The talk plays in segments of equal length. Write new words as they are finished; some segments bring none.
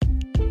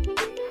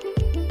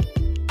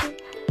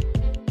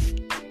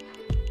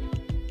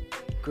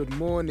good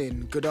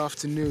morning, good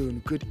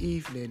afternoon, good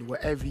evening,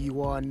 wherever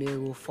you are, near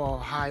or far,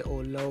 high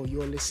or low.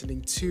 You're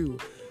listening to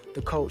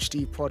the Coach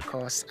D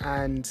podcast,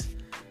 and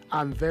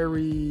I'm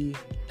very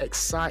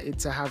excited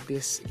to have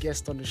this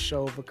guest on the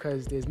show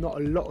because there's not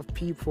a lot of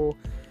people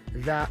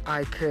that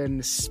I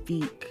can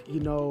speak.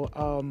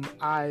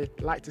 I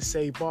like to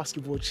say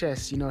basketball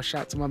chess. Shout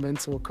out to my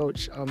mentor,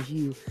 Coach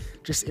Hugh,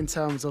 just in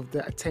terms of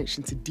the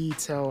attention to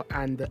detail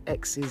and the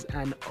X's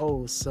and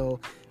O's. So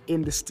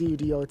in the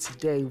studio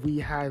today, we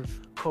have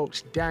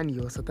Coach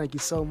Daniel. So thank you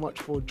so much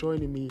for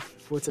joining me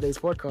for today's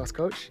podcast,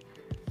 Coach.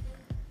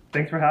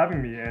 Thanks for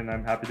having me, and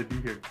I'm happy to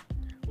be here.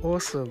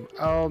 Awesome.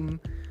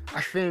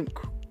 I think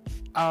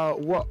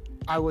what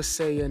I was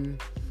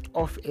saying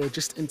off air,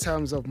 just in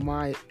terms of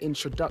my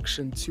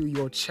introduction to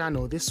your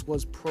channel, this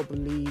was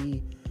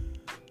probably,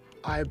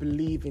 I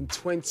believe, in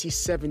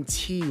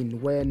 2017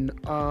 when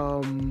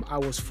I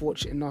was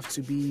fortunate enough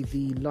to be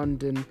the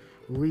London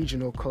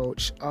regional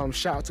coach.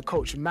 Shout out to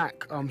Coach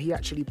Mac. He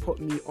actually put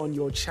me on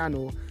your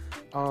channel,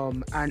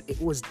 and it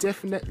was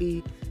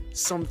definitely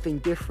something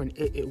different.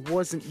 It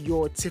wasn't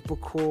your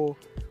typical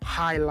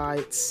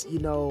highlights,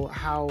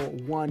 how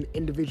one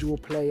individual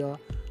player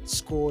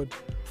scored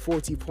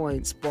 40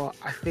 points. But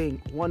I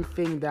think one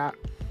thing that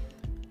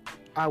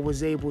I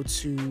was able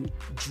to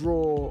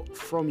draw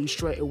from you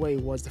straight away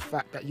was the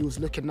fact that you was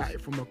looking at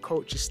it from a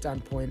coach's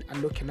standpoint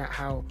and looking at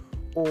how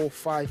all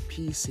five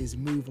pieces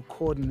move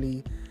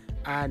accordingly,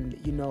 and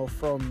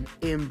from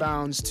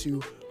inbounds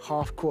to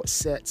half court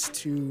sets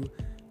to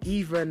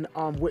even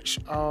which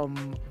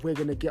we're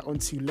gonna get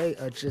onto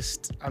later.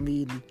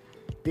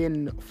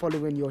 Been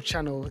following your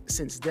channel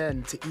since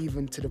then, to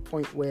the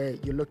point where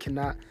you're looking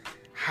at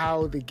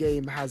how the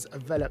game has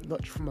developed,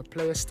 not from a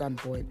player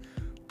standpoint,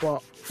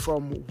 but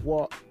from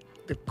what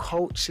the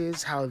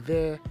coaches, how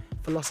their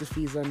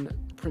philosophies and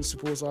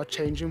principles are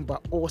changing,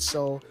 but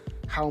also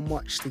how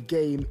much the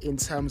game in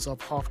terms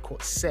of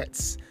half-court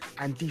sets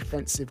and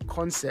defensive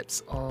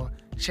concepts are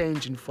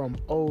changing from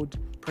old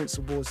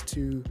principles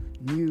to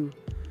new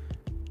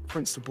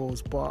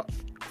principles. But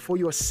for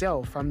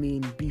yourself,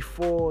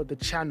 before the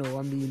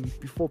channel,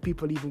 before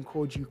people even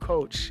called you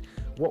coach,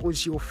 what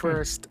was your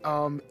first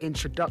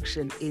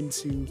introduction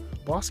into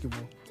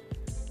basketball?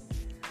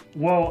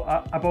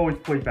 Well, I've always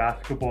played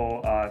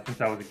basketball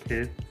since I was a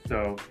kid.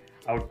 So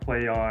I would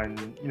play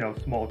on,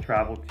 small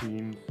travel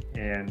teams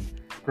and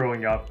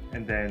growing up,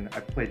 and then I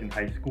played in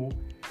high school.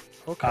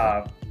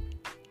 Okay.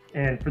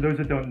 And for those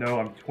that don't know,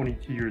 I'm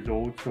 22 years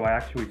old. So I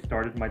actually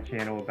started my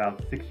channel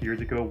about 6 years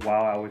ago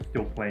while I was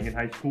still playing in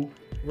high school.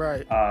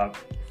 Right.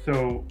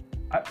 So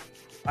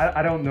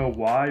I don't know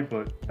why,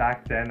 but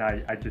back then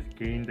I just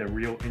gained a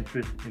real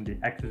interest in the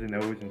X's and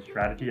O's and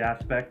strategy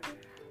aspect.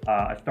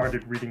 I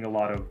started reading a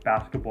lot of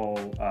basketball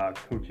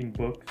coaching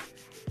books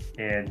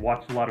and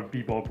watched a lot of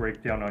B-ball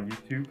breakdown on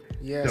YouTube.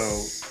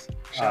 Yes. So,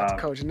 shout out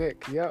to Coach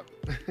Nick. Yep.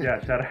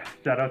 Yeah,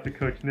 shout out to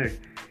Coach Nick.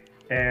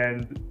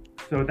 And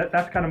so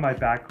that's kind of my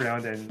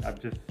background, and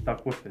I've just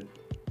stuck with it.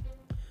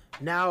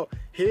 Now,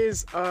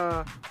 here's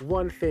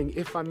one thing,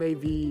 if I may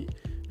be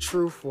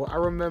truthful. I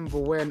remember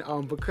when,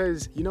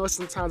 because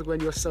sometimes when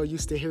you're so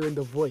used to hearing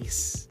the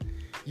voice,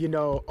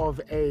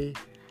 of a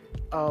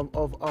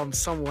of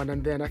someone,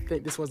 and then I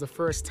think this was the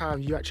first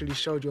time you actually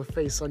showed your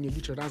face on your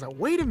YouTube, and I was like,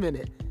 wait a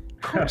minute,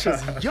 Coach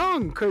is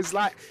young, because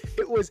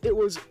it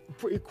was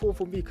pretty cool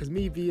for me, because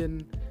me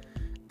being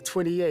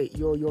 28,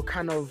 you're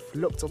kind of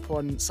looked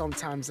upon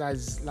sometimes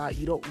as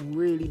you don't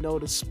really know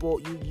the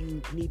sport.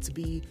 You need to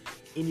be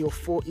in your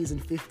 40s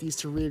and 50s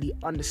to really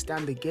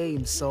understand the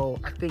game. So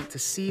I think to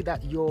see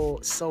that you're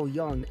so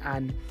young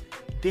and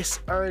this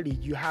early,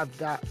 you have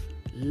that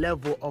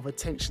level of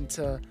attention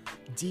to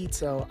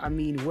detail.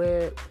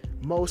 Where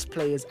most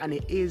players, and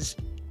it is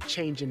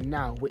changing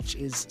now, which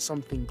is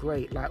something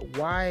great.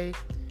 Why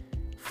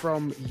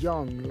from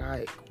young,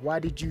 why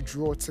did you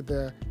draw to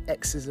the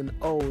X's and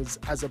O's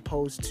as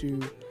opposed to,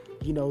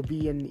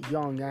 being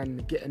young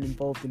and getting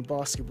involved in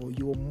basketball?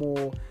 You were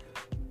more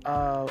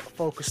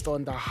focused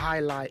on the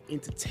highlight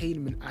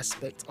entertainment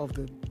aspect of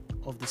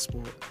the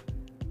sport.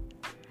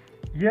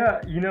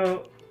 Yeah,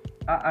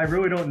 I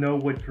really don't know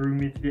what drew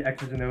me to the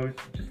X's and O's,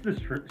 just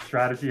the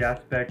strategy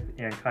aspect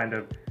and kind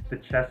of the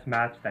chess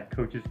match that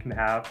coaches can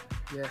have.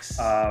 Yes.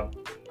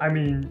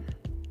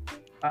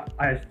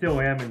 I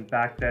still am, and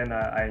back then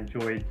I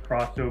enjoyed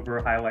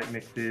crossover highlight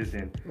mixes,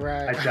 and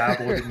right. I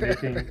dabbled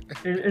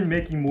in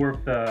making more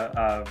of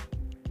the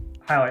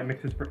highlight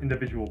mixes for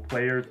individual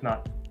players,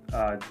 not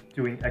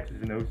doing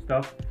X's and O's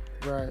stuff.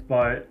 Right.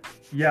 But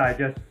yeah, I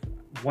guess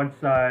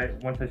once I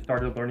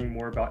started learning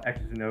more about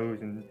X's and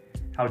O's and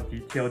how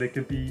detailed it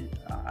could be,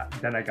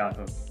 then I got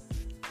hooked.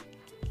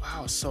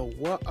 Wow. So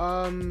what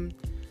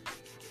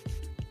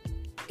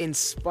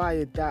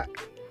inspired that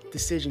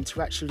decision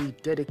to actually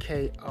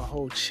dedicate a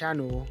whole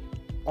channel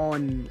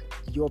on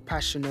your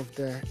passion of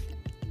the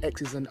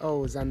X's and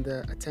O's and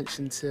the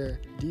attention to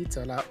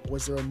detail?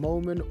 Was there a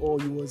moment, or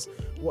you was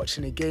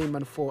watching a game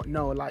and thought,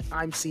 no,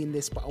 I'm seeing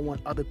this, but I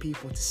want other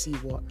people to see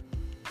what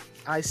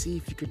I see?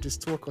 If you could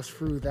just talk us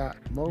through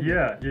that moment.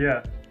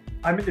 Yeah.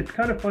 I mean, it's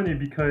kind of funny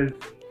because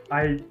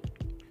I,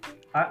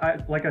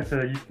 like I said,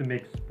 I used to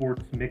make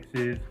sports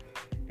mixes,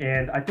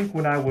 and I think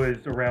when I was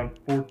around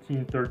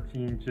 14,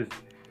 13, just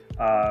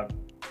uh,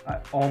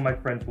 all my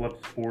friends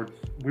loved sports.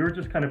 We were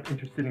just kind of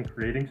interested in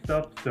creating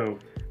stuff. So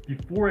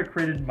before I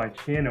created my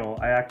channel,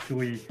 I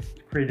actually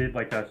created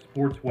like a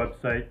sports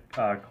website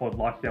called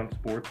Lockdown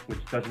Sports,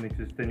 which doesn't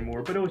exist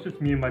anymore. But it was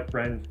just me and my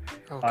friends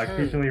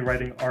occasionally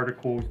writing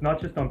articles,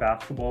 not just on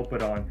basketball,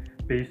 but on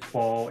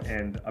baseball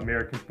and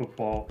American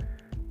football.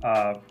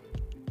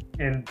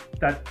 And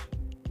that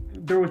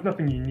there was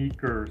nothing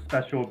unique or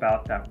special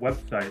about that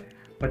website.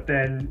 But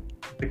then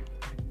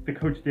the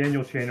Coach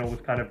Daniel channel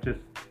was kind of just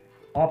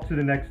off to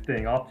the next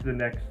thing, off to the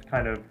next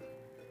kind of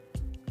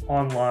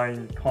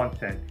online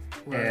content.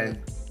 Right. And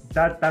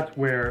that's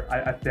where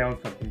I found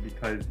something,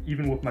 because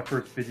even with my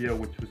first video,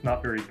 which was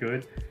not very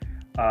good,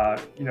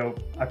 you know,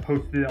 I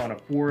posted it on a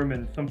forum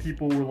and some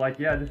people were like,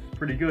 yeah, this is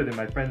pretty good. And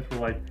my friends were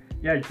like,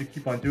 yeah, you should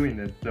keep on doing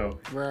this. So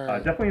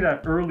definitely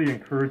that early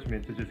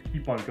encouragement to just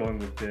keep on going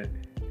with it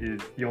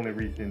is the only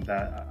reason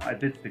that I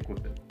did stick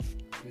with it.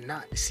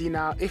 See,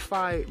 now, if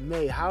I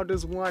may, how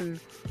does one,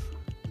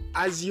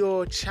 as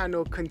your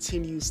channel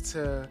continues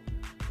to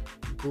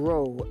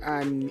grow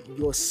and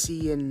you're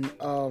seeing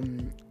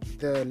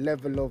the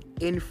level of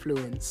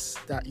influence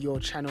that your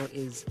channel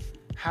is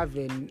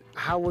having,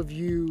 how have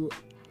you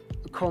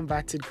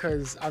combated?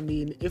 Because I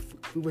mean, if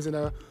we was in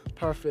a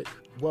perfect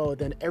world,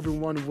 then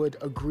everyone would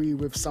agree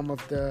with some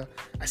of the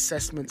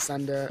assessments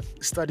and the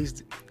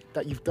studies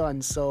that you've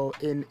done. So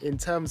in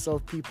terms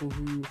of people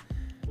who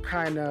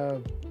kind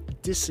of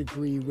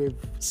disagree with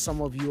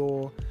some of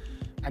your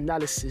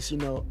analysis, you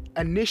know,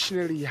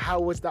 initially, how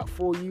was that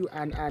for you,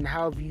 and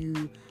how have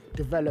you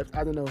developed,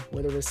 I don't know,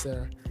 whether it's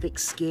a thick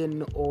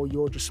skin or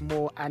you're just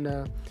more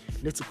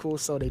analytical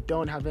so they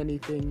don't have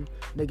anything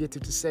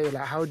negative to say?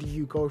 Like, how do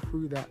you go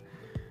through that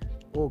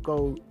or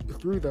go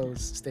through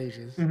those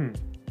stages? Mm-hmm.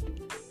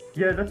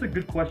 Yeah, that's a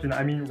good question.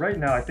 I mean, right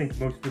now I think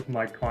most of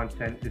my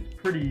content is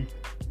pretty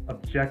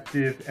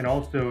objective, and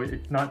also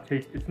it's not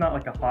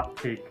like a hot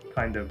take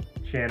kind of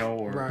channel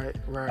or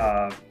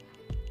right.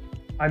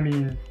 I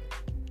mean,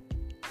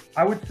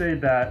 I would say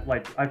that,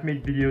 like, I've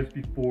made videos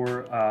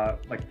before,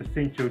 like the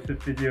St.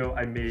 Joseph video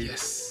I made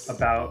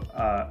about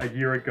a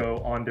year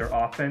ago on their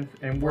offense,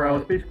 and where I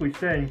was basically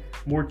saying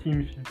more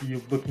teams should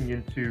be looking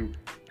into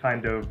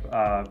kind of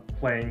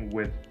playing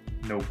with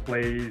no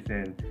plays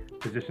and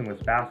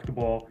positionless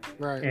basketball.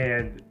 Right.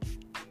 And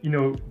you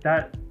know,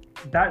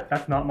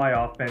 that's not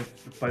my offense,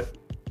 but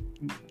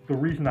the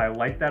reason I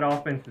like that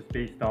offense is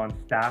based on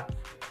stats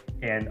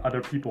and other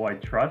people I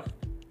trust.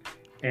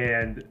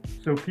 And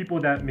so people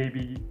that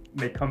maybe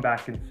may come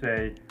back and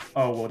say,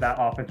 oh, well, that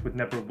offense would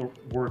never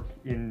work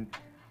in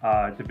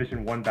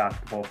Division I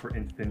basketball, for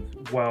instance.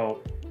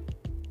 Well,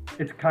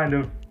 it's kind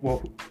of,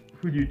 well,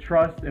 who do you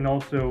trust? And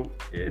also,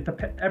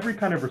 every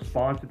kind of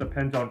response, it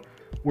depends on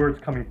where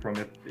it's coming from.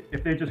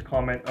 If they just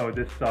comment, oh,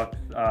 this sucks,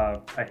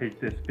 I hate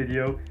this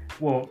video,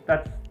 well,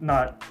 that's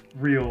not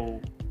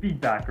real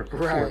feedback or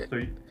support.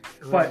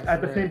 But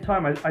at the same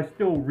time, I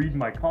still read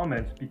my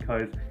comments,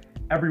 because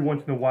every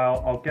once in a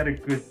while I'll get a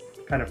good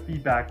kind of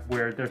feedback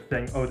where they're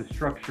saying, oh, the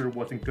structure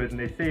wasn't good, and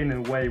they say it in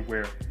a way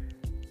where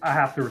I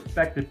have to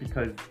respect it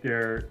because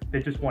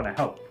they just want to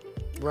help.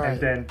 Right.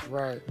 And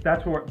then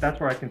that's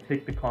where I can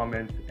take the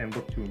comments and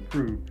look to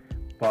improve.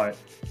 But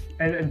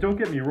and don't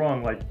get me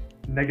wrong, like,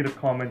 negative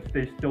comments,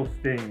 they still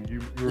sting. You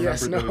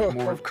remember those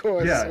more. Of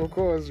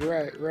course,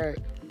 right.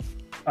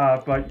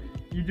 But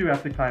you do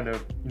have to kind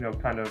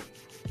of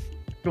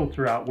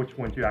filter out which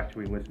ones you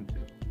actually listen to.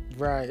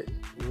 Right.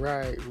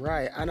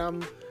 And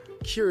I'm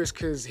curious,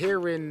 because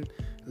here in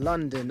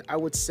London, I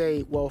would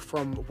say, well,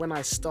 from when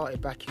I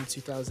started back in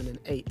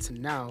 2008 to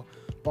now,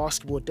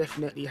 basketball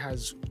definitely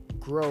has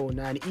grown.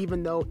 And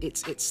even though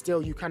it's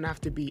still, you kind of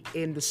have to be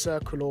in the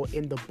circle or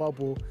in the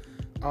bubble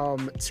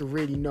to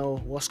really know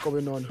what's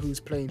going on, who's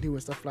playing who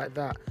and stuff like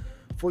that.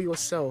 For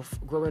yourself,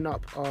 growing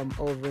up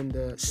over in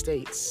the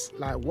States,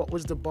 like, what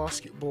was the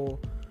basketball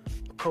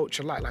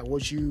culture like? Like,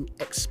 was you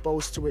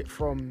exposed to it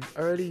from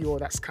early, or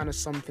that's kind of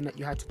something that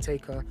you had to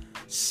take a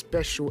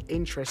special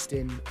interest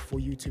in for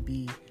you to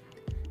be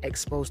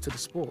exposed to the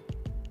sport?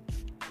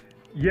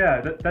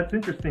 Yeah, that's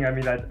interesting. I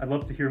mean, I'd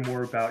love to hear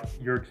more about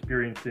your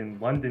experience in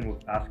London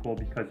with basketball,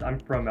 because I'm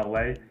from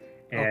LA,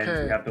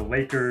 and we have the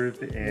Lakers,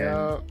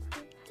 and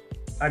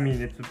I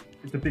mean,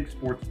 it's a big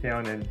sports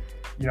town, and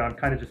you know, I'm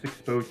kind of just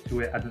exposed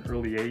to it at an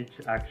early age.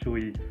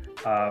 Actually,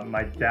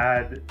 my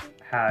dad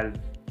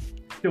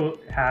still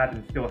had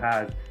and still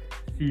has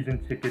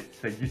season tickets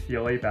to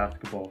UCLA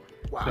basketball.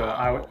 Wow.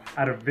 So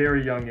at a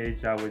very young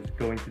age, I was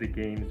going to the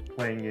games,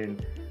 playing in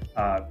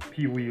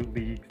Pee Wee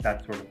leagues,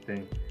 that sort of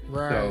thing.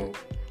 Right. So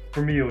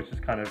for me, it was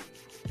just kind of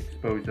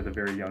exposed at a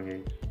very young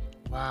age.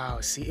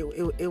 Wow. See,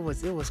 it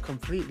was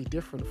completely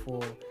different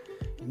for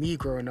me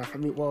growing up. I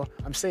mean, well,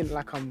 I'm saying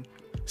like I'm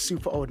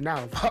super old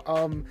now, but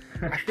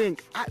I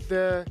think at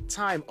the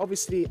time,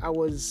 obviously I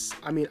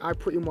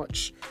pretty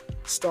much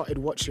started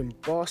watching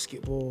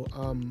basketball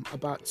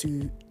about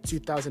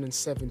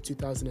 2007,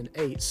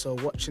 2008. So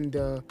watching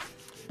the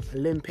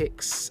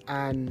Olympics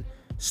and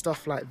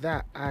stuff like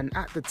that. And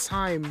at the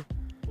time,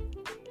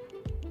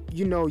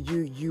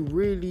 you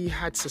really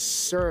had to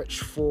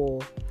search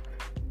for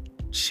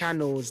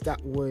channels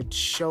that would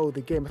show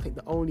the game. I think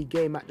the only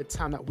game at the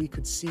time that we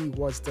could see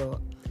was the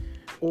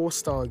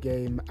All-Star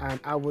game, and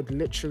I would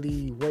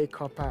literally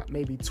wake up at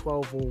maybe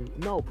 12 or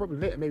no, probably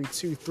later, maybe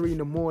 2, 3 in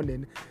the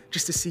morning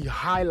just to see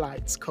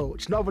highlights,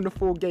 coach. Not even the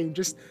full game,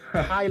 just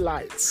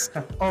highlights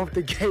of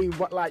the game.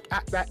 But like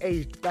at that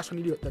age, that's when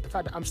you do it. The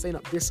fact that I'm staying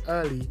up this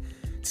early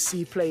to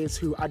see players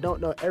who I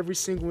don't know every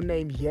single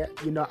name yet.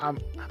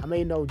 I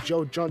may know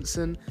Joe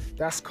Johnson,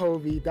 that's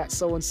Kobe, that's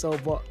so-and-so,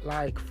 but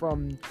like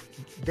from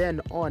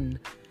then on,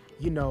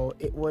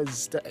 it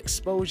was the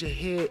exposure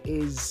here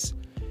is,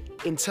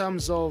 in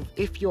terms of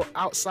if you're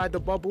outside the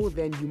bubble,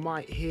 then you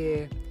might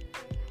hear,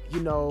 the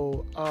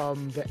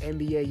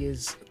NBA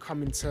is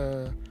coming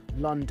to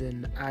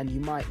London, and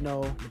you might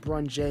know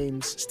LeBron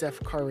James,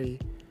 Steph Curry,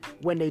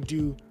 when they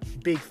do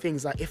big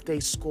things, like if they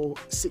score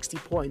 60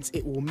 points,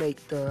 it will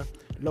make the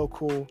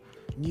local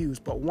news.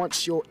 But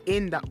once you're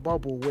in that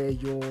bubble where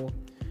you're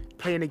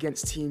playing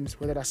against teams,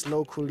 whether that's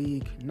local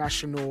league,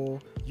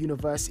 national,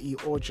 university,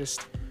 or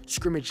just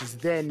scrimmages,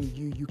 then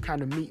you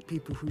kind of meet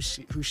people who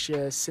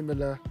share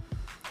similar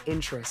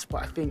interests.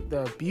 But I think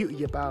the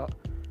beauty about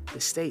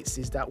the States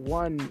is that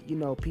one,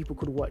 people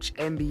could watch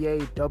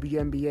NBA,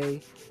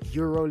 WNBA,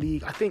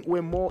 EuroLeague. I think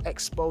we're more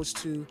exposed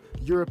to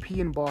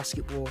European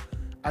basketball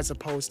as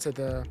opposed to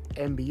the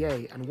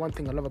NBA. And one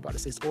thing I love about the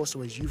States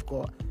also is you've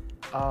got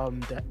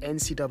the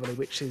NCAA,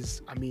 which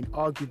is,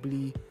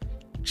 arguably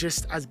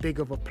just as big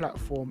of a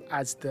platform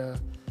as the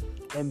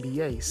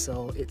NBA.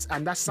 So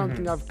that's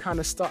something I've kind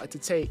of started to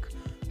take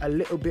a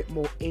little bit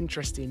more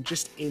interest in,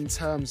 just in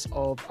terms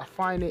of, I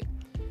find it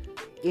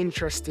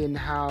interesting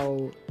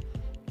how,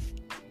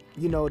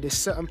 there's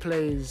certain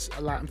players,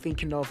 like I'm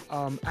thinking of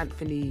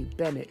Anthony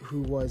Bennett,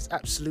 who was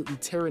absolutely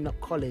tearing up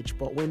college,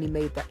 but when he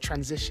made that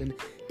transition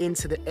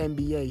into the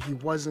NBA, he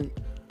wasn't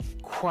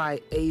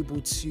quite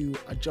able to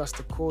adjust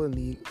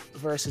accordingly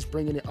versus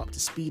bringing it up to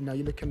speed. Now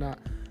you're looking at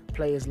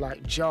players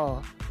like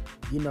Ja,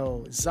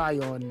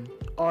 Zion,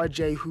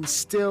 RJ, who's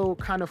still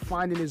kind of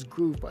finding his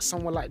groove, but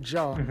someone like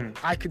Ja,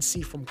 I could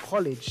see from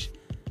college,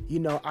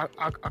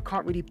 I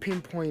can't really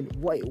pinpoint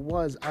what it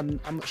was. I'm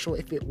not sure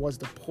if it was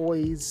the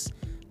poise,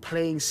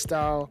 playing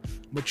style,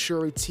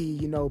 maturity,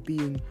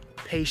 being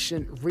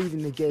patient,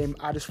 reading the game.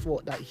 I just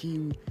thought that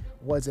he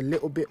was a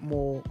little bit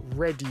more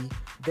ready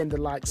than the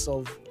likes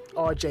of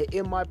RJ,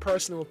 in my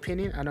personal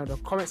opinion. I know the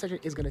comment section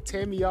is going to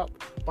tear me up,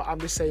 but I'm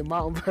just saying my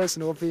own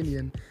personal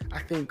opinion. I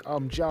think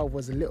Ja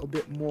was a little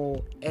bit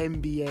more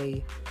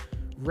NBA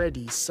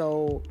ready.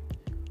 So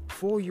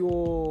for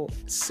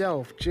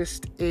yourself,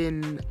 just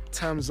in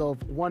terms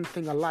of, one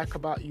thing I like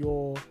about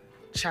your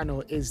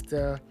channel is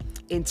the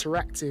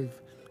interactive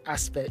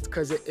aspect,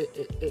 because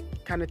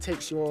it kind of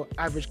takes your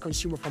average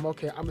consumer from,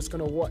 okay, I'm just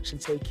going to watch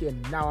and take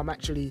in, now I'm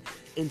actually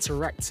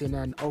interacting,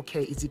 and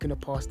okay, is he going to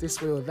pass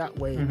this way or that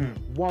way?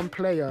 One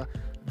player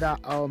that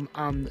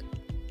I'm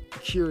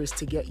curious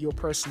to get your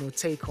personal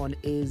take on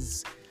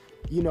is,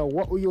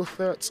 what were your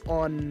thoughts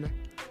on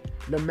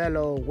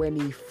LaMelo when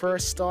he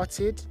first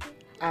started,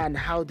 and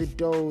how did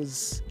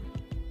those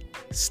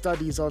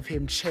studies of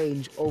him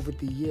change over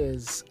the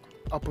years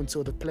up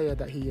until the player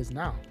that he is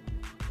now?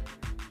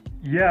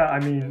 Yeah,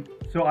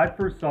 so I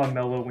first saw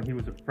Melo when he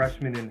was a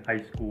freshman in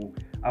high school.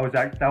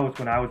 That was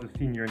when I was a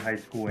senior in high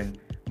school, and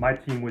my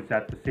team was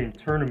at the same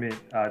tournament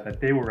that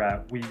they were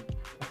at. We,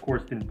 of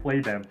course, didn't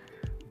play them,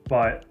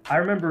 but I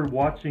remember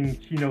watching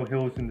Chino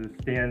Hills in the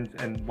stands,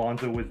 and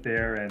Lonzo was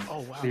there, and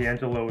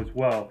D'Angelo as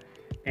well.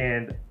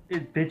 And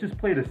they just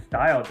played a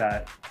style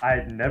that I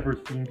had never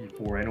seen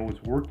before, and it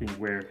was working,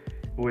 where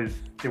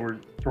they were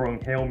throwing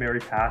Hail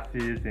Mary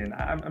passes, and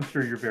I'm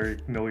sure you're very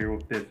familiar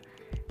with this.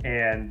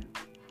 And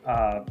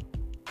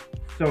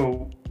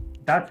so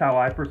that's how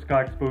I first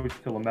got exposed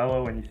to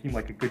LaMelo, and he seemed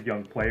like a good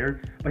young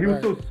player. But he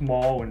was so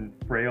small and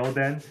frail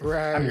then. He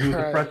was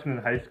a freshman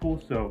in high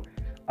school. So,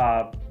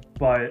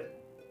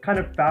 but kind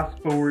of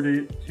fast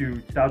forwarded to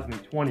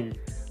 2020,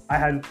 I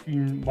hadn't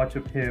seen much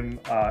of him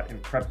in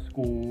prep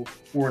school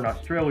or in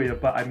Australia,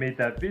 but I made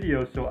that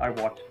video, so I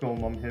watched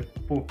film on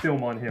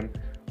him,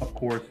 of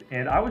course,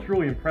 and I was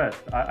really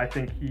impressed. I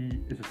think he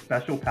is a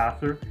special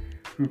passer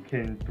who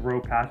can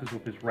throw passes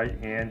with his right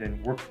hand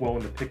and works well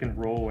in the pick and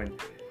roll and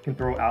can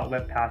throw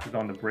outlet passes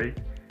on the break.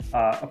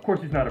 Of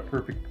course, he's not a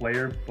perfect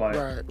player, but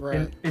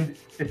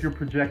if you're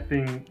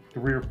projecting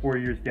 3 or 4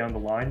 years down the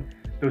line,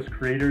 those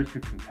creators who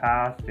can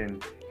pass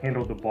and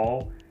handle the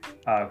ball,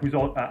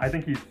 I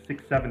think he's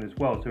 6'7" as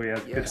well, so he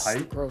has good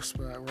height. Gross,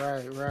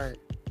 right.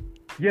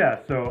 Yeah,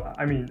 so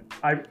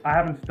I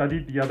haven't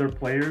studied the other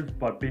players,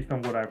 but based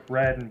on what I've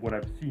read and what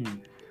I've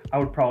seen, I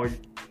would probably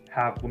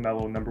have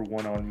LaMelo number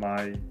 1 on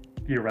my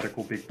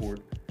theoretical big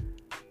board.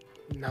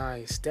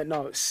 Nice.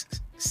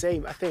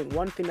 Same. I think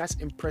one thing that's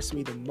impressed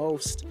me the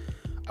most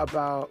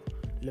about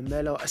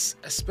LaMelo,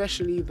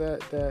 especially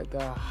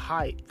the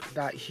hype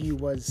that he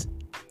was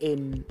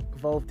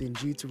involved in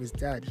due to his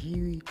dad.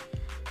 He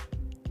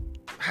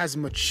has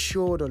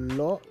matured a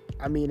lot.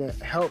 I mean, it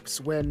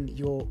helps when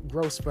your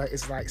growth spurt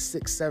is like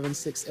 6'7",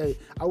 6'8".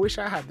 I wish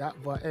I had that,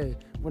 but hey,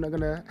 we're not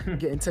gonna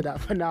get into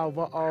that for now.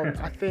 But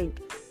I think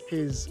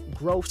his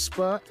growth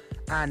spurt,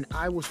 and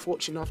I was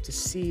fortunate enough to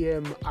see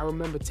him. I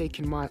remember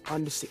taking my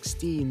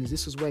under-16s.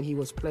 This was when he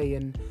was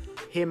playing.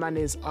 Him and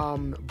his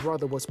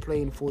brother was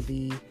playing for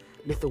the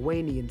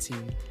Lithuanian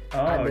team,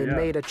 and they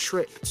made a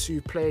trip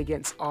to play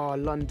against our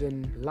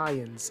London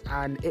Lions,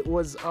 and it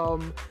was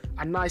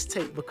a nice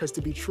take, because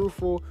to be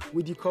truthful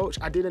with you, coach,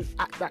 at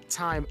that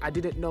time I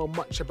didn't know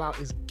much about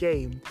his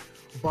game,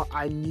 but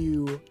I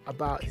knew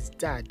about his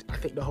dad. I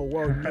think the whole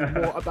world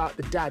knew more about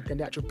the dad than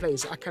the actual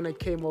players. So I kind of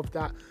came off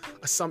that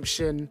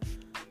assumption,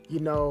 you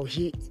know,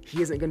 he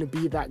isn't going to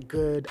be that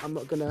good. I'm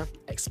not going to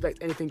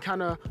expect anything,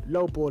 kind of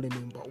lowballing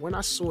him. But when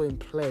I saw him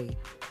play,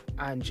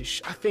 and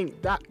just, I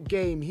think that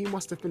game, he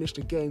must have finished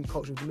the game,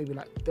 coach, with maybe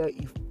like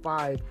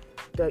 35,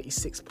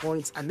 36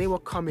 points, and they were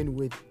coming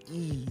with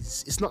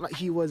ease. It's not like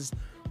he was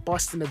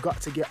busting the gut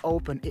to get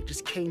open. It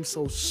just came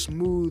so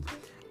smooth,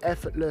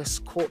 effortless,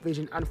 court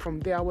vision. And from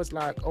there, I was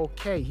like,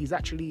 okay, he's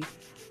actually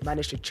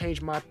managed to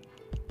change my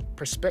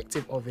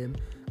perspective of him,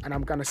 and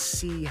I'm gonna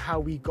see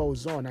how he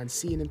goes on. And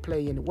seeing him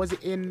play was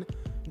it in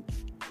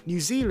New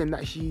Zealand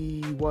that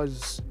he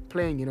was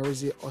playing in, or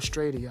is it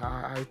Australia?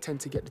 I tend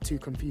to get the two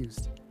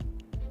confused.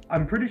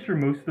 I'm pretty sure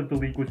most of the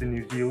league was in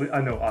New Zealand.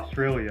 No,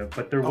 Australia,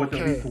 but there was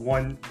at least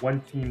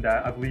one team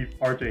that I believe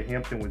RJ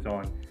Hampton was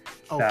on.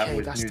 That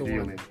was that's New the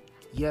Zealand. One.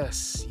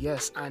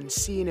 Yes, and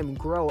seeing him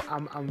grow,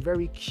 I'm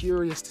very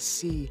curious to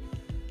see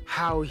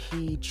how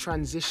he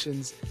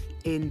transitions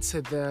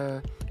into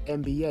the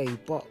NBA.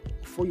 But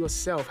for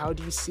yourself, how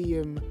do you see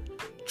him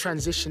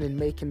transitioning,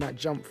 making that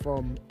jump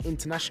from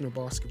international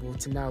basketball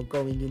to now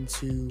going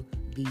into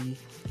the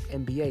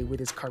NBA with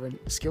his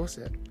current skill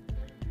set?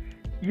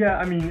 Yeah,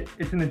 I mean,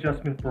 it's an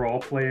adjustment for all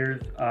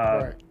players.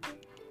 Right.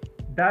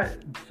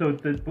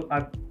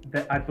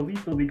 I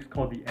believe the league's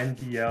called the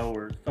NBL,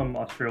 or some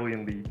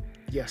Australian league.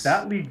 Yes.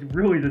 That league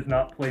really does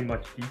not play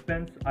much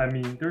defense. I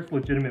mean, there's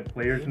legitimate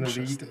players in the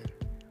league.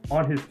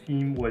 On his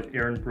team was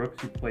Aaron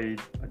Brooks, who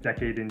played a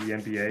decade in the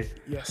NBA.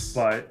 Yes.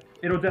 But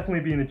it'll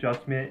definitely be an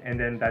adjustment, and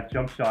then that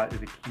jump shot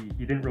is a key.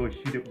 He didn't really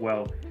shoot it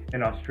well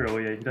in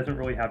Australia. He doesn't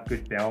really have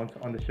good balance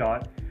on the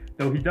shot,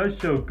 though he does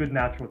show good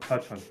natural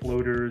touch on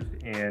floaters,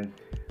 and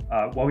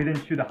while he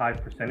didn't shoot a high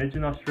percentage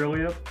in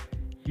Australia,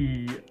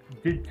 he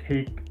did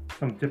take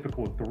some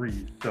difficult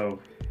threes. So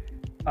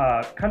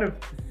kind of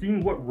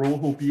seeing what role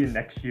he'll be in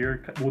next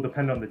year will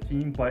depend on the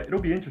team, but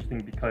it'll be interesting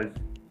because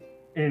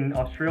in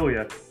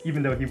Australia,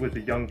 even though he was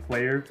a young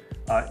player,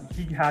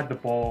 he had the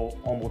ball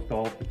almost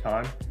all of the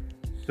time.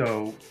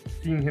 So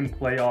seeing him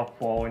play off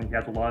ball, and he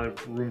has a lot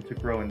of room to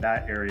grow in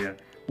that area,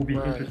 will be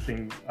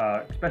interesting,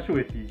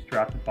 especially if he's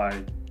drafted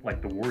by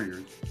like the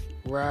Warriors.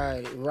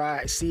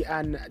 Right. See,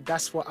 and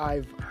that's what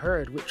I've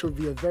heard, which would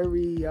be a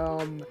very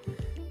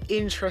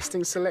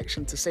interesting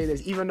selection, to say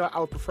this, even though I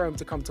would prefer him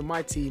to come to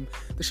my team,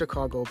 the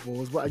Chicago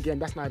Bulls. But again,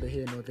 that's neither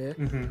here nor there.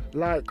 Mm-hmm.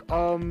 Like,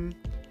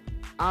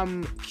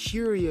 I'm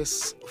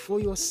curious for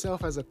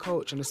yourself as a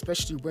coach, and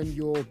especially when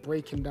you're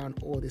breaking down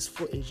all this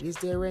footage, is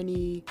there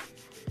any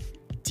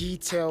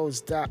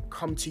details that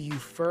come to you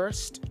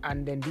first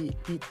and then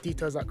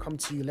details that come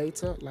to you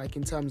later? Like,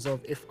 in terms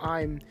of, if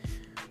I'm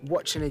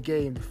watching a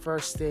game, the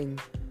first thing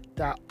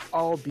that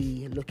I'll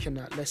be looking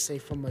at, let's say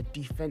from a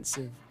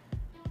defensive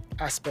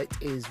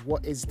aspect, is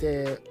what is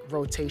their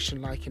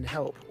rotation like in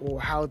help,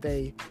 or how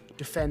they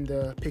defend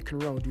the pick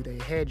and roll. Do they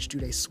hedge? Do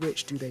they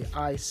switch? Do they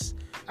ice?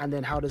 And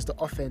then how does the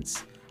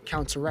offense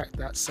counteract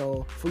that?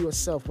 So for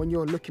yourself, when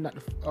you're looking at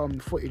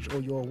the footage, or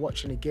you're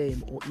watching a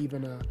game, or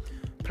even a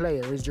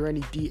player, is there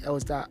any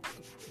details that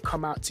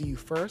come out to you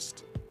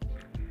first?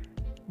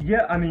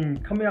 Yeah, I mean,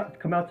 come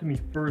out to me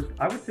first.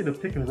 I would say the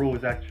pick and roll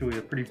is actually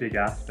a pretty big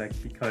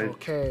aspect, because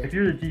if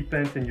you're the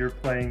defense and you're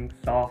playing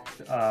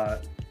soft,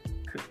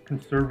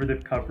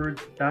 conservative coverage,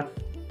 that's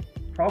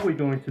probably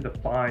going to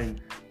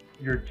define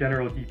your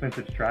general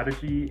defensive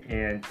strategy.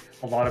 And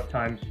a lot of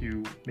times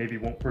you maybe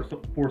won't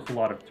force a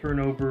lot of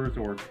turnovers,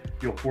 or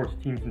you'll force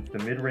teams into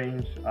the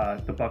mid-range.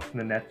 The Bucks and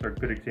the Nets are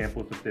good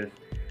examples of this.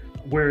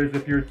 Whereas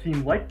if you're a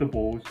team like the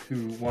Bulls,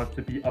 who wants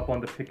to be up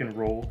on the pick and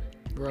roll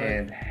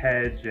and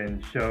hedge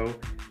and show,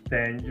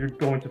 then you're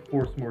going to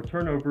force more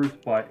turnovers,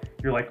 but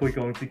you're likely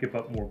going to give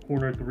up more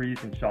corner threes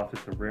and shots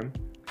at the rim.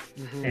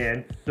 Mm-hmm.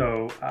 And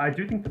so I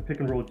do think the pick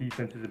and roll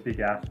defense is a big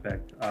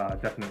aspect,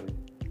 definitely.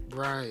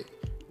 Right.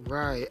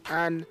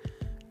 And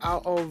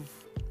out of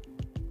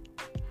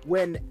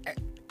when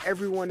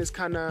everyone is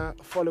kind of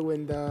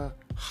following the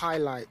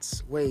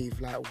highlights wave,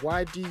 like,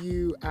 why do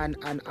you, and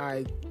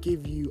I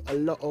give you a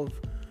lot of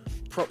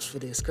props for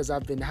this, because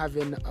I've been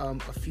having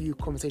a few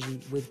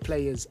conversations with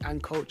players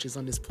and coaches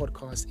on this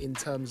podcast in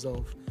terms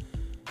of,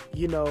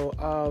 you know,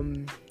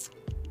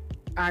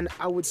 and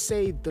I would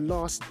say The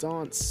Last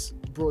Dance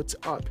brought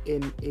up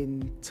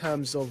in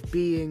terms of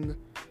being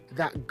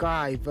that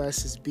guy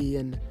versus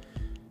being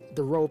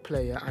the role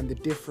player and the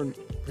different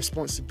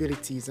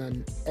responsibilities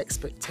and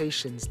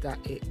expectations that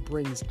it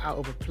brings out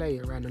of a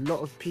player. And a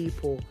lot of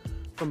people,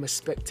 from a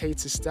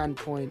spectator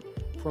standpoint,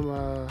 from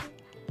a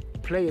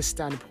player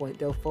standpoint,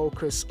 they'll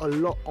focus a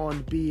lot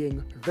on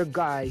being the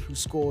guy who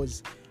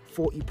scores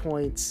 40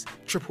 points,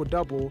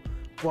 triple-double,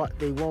 but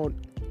they won't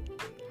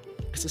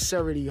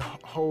necessarily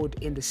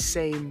hold in the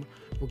same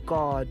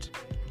regard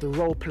the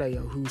role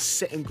player who's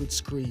setting good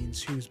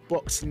screens, who's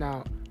boxing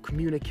out,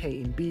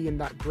 communicating, being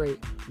that great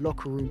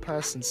locker room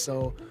person.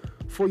 So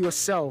for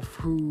yourself,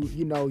 who,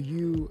 you know,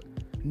 you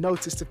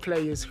notice the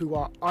players who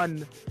are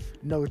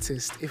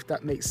unnoticed, if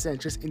that makes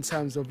sense, just in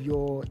terms of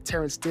your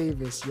Terence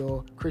Davis,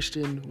 your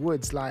Christian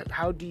Woods, like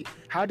how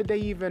did they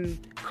even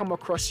come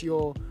across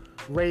your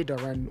radar,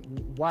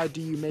 and why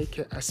do you make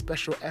it a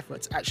special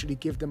effort to actually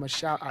give them a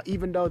shout out,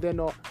 even though they're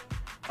not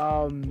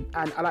and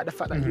I like the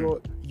fact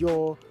that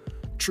you're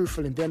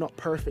truthful and they're not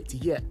perfect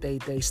yet.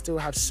 They still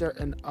have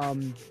certain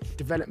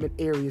development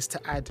areas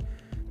to add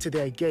to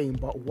their game,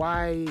 but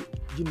why,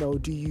 you know,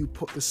 do you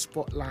put the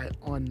spotlight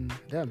on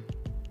them?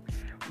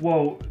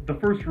 Well, the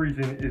first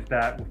reason is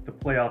that with the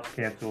playoffs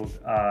canceled,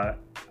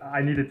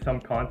 I needed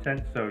some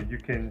content, so you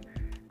can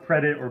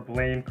credit or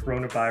blame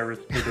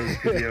coronavirus for those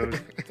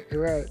videos.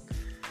 Right.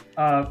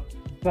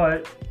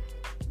 But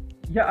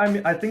yeah, I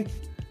mean, I think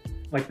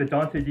like the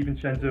Dante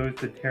DiVincenzo's,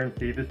 the Terence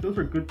Davis, those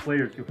are good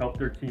players who helped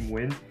their team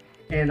win.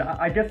 And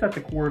I guess at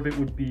the core of it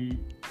would be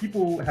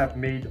people have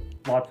made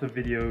lots of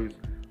videos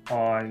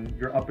on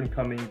your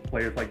up-and-coming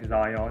players like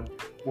Zion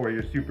or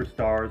your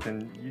superstars,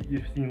 and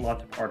you've seen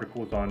lots of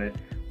articles on it.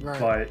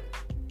 Right.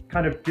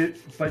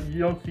 But you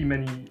don't see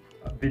many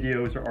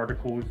videos or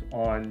articles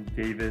on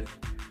Davis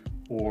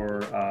or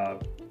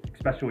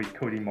especially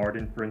Cody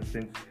Martin, for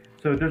instance.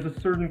 So there's a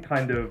certain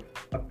kind of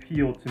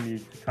appeal to me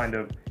to kind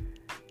of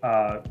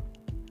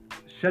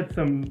shed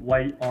some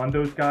light on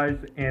those guys,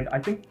 and I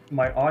think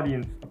my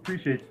audience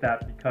appreciates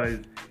that because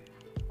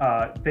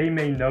they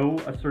may know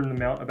a certain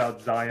amount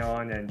about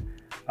Zion and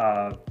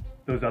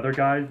those other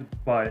guys,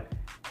 but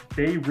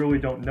they really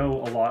don't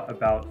know a lot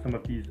about some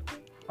of these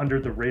under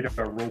the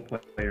radar role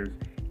players.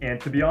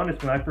 And to be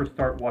honest, when I first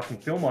start watching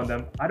film on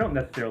them, I don't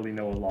necessarily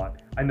know a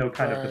lot. I know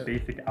kind of the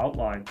basic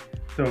outline.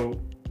 So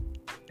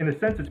in a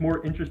sense, it's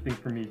more interesting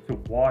for me to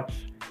watch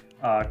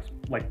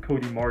like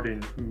Cody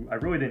Martin, who I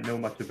really didn't know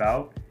much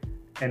about,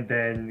 and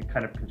then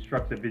kind of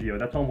construct the video.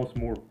 That's almost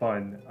more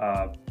fun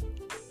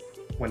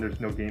when there's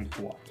no games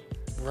to watch.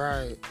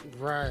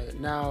 Right.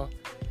 Now,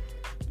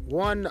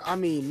 I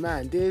mean,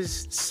 man,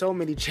 there's so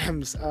many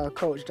gems,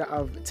 Coach, that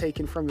I've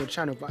taken from your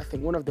channel, but I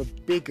think one of the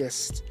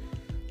biggest,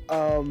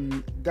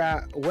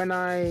 that when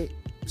I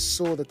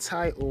saw the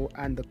title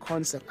and the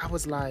concept, I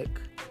was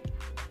like,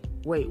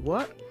 wait,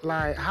 what?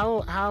 Like,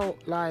 how,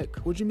 like,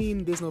 what do you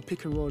mean there's no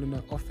pick and roll in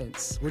the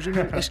offense? What do you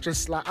mean it's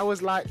just like, I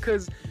was like,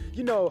 because,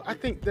 you know, I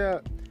think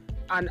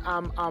and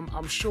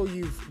I'm sure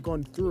you've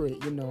gone through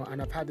it, you know,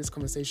 and I've had this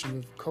conversation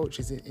with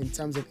coaches in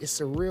terms of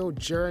it's a real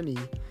journey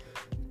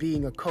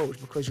being a coach,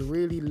 because you're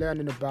really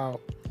learning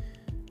about,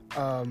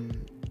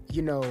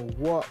 you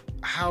know,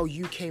 how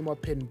you came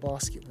up in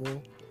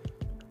basketball,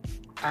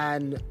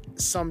 and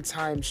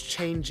sometimes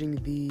changing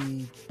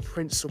the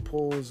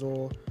principles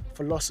or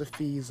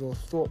philosophies or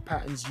thought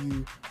patterns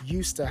you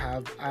used to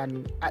have,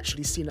 and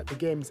actually seeing that the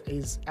games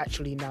is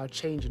actually now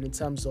changing in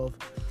terms of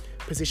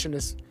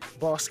positionless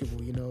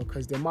basketball, you know,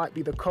 because there might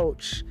be the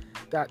coach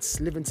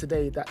that's living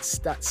today that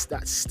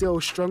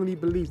still strongly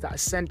believes that a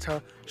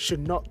center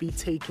should not be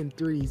taking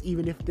threes,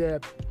 even if they're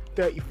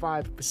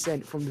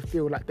 35% from the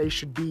field. Like, they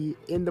should be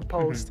in the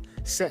post,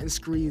 setting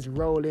screens,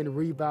 rolling,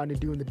 rebounding,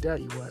 doing the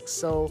dirty work.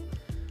 So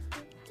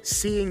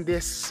seeing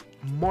this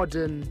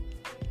modern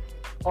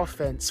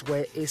offense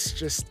where it's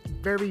just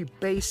very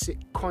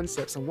basic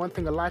concepts, and one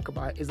thing I like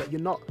about it is that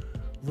you're not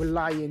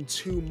relying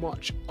too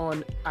much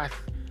on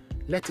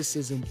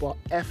athleticism but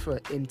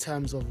effort in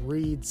terms of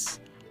reads,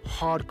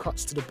 hard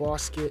cuts to the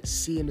basket,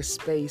 seeing the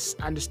space,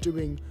 and just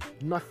doing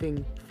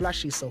nothing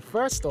flashy. So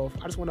first off,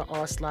 I just want to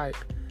ask, like,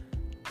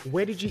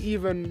 where did you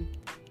even,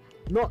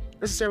 not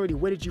necessarily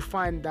where did you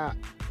find that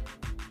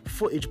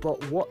footage,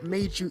 but what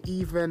made you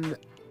even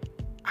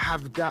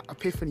have that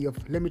epiphany of,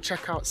 let me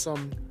check out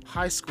some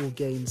high school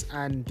games?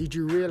 And did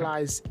you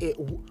realize it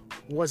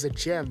was a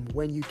gem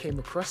when you came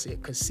across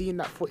it? Because seeing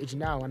that footage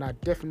now, and I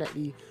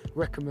definitely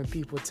recommend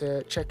people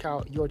to check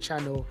out your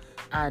channel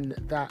and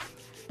that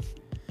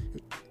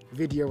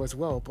video as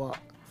well, but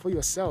for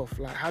yourself,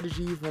 like, how did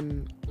you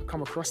even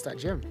come across that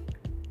gem?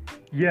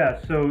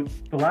 Yeah, so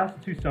the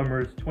last two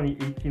summers,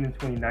 2018 and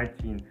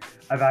 2019,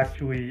 I've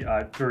actually,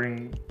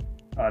 during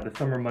the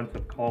summer months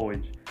of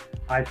college,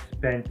 I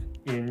spent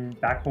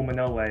back home in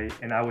LA,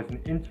 and I was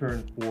an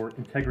intern for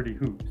Integrity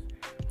Hoops,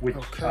 which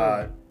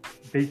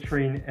they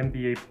train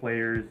NBA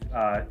players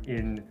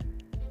in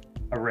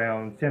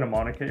around Santa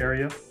Monica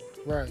area.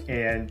 Right.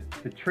 And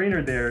the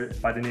trainer there,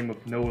 by the name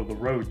of Noah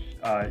LaRoche,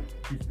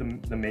 he's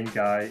the main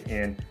guy,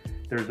 and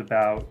there's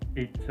about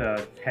 8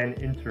 to 10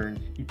 interns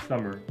each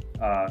summer.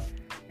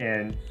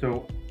 And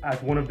so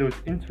as one of those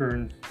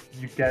interns,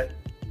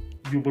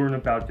 you learn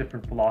about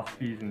different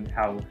philosophies and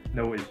how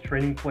Noah is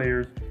training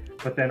players.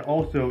 But then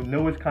also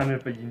Noah's kind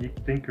of a unique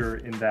thinker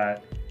in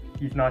that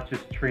he's not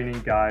just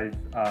training guys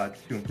to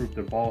improve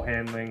their ball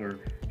handling or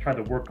try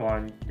to work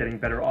on getting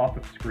better off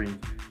of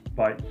screens,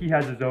 but he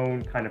has his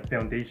own kind of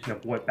foundation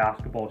of what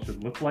basketball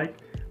should look like,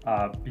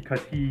 because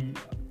he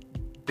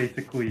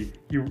basically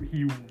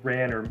he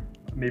ran, or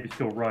maybe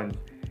still runs,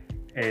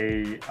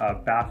 a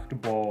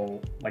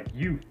basketball like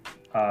youth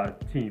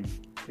team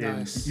in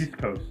Nice. the East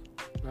Coast.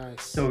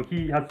 Nice. So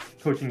he has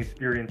coaching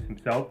experience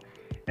himself,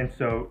 and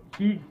so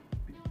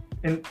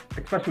and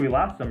especially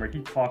last summer,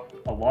 he talked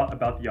a lot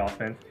about the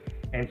offense,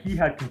 and he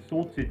had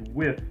consulted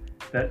with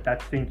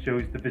that St.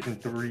 Joe's Division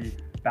III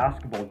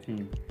basketball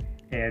team,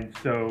 and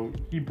so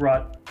he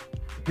brought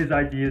his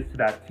ideas to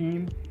that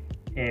team,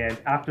 and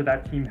after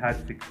that team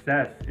had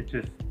success,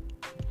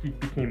 he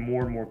became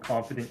more and more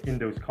confident in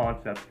those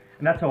concepts,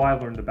 and that's how I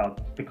learned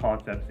about the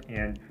concepts,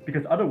 and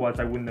because otherwise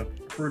I wouldn't have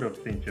heard of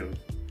St. Joe's.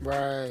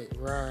 Right.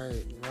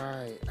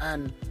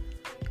 And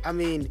I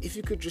mean, if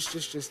you could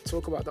just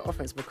talk about the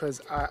offense,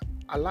 because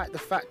I like the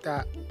fact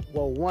that,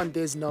 well, one,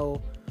 there's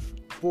no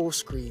ball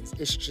screens.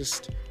 It's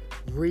just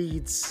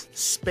reads,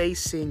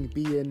 spacing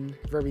being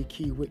very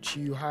key, which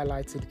you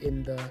highlighted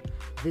in the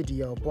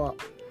video.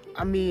 But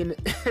I mean,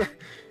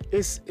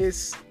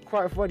 it's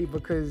quite funny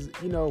because,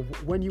 you know,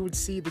 when you would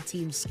see the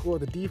team score,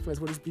 the defense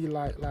would just be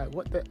like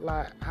what the,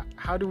 like,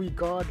 how do we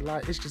guard?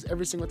 Like, it's just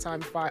every single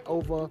time if I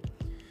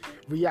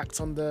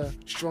react on the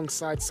strong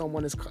side,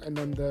 someone is cutting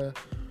on the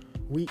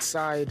weak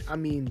side. I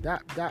mean,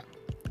 that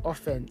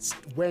offense,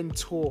 when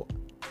taught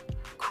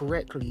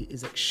correctly,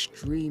 is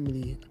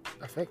extremely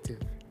effective.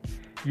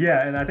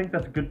 Yeah, and I think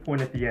that's a good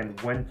point at the end,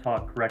 when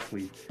taught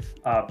correctly,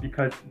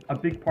 because a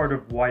big part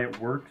of why it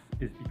works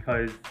is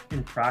because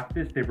in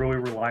practice, they really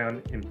rely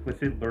on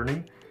implicit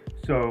learning.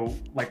 So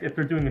like if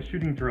they're doing a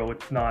shooting drill,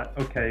 it's not,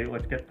 okay,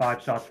 let's get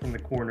 5 shots from the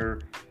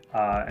corner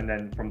and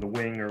then from the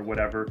wing or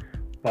whatever,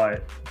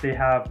 but they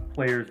have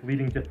players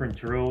leading different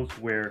drills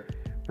where,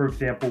 for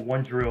example,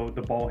 one drill,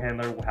 the ball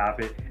handler will have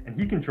it, and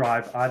he can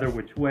drive either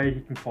which way.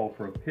 He can call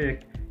for a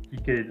pick, he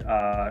could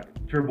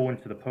dribble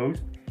into the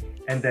post,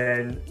 and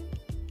then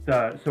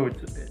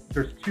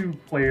there's 2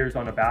 players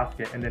on a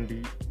basket, and then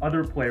the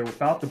other player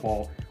without the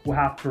ball will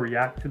have to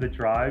react to the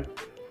drive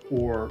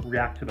or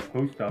react to the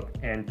post up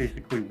and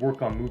basically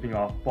work on moving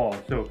off ball.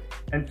 So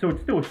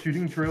it's still a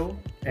shooting drill,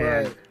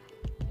 and Right.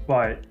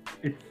 but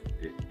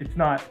it's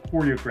not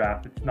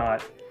choreographed.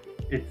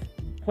 It's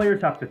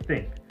players have to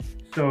think.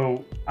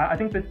 So I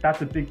think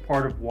that's a big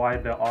part of why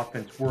the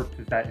offense works,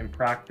 is that in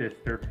practice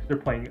they're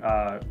playing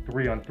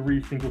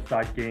 3-on-3 single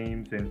side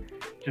games and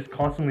just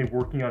constantly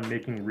working on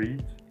making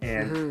reads,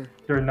 and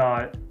they're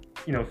not,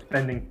 you know,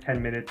 spending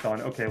 10 minutes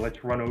on, okay,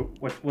 let's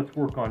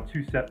work on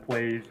 2 set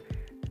plays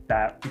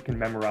that we can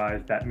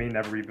memorize that may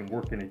never even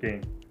work in a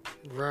game.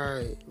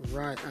 Right.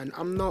 And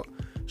I'm not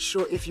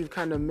sure if you've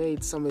kind of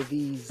made some of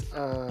these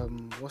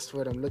what's the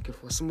word I'm looking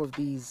for, some of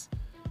these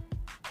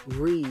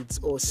reads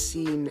or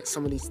seen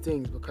some of these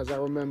things, because I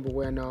remember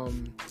when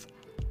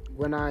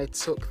I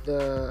took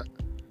the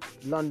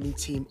London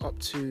team up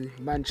to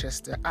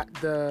Manchester at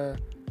the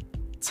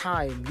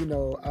time, you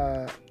know,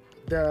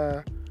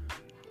 the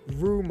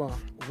rumor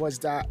was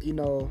that, you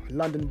know,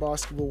 London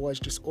basketball was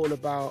just all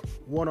about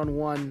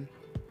one-on-one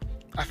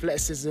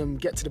athleticism,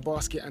 get to the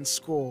basket and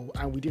score,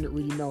 and we didn't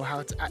really know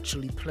how to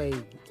actually play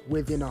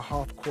within a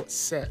half-court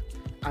set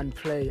and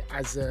play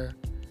as a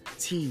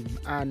team.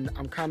 And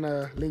I'm kind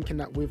of linking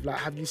that with, like,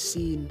 have you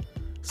seen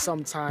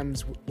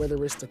sometimes,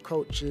 whether it's the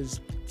coaches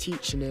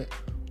teaching it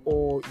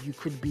or you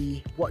could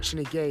be watching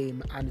a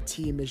game and the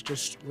team is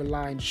just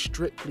relying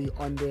strictly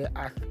on their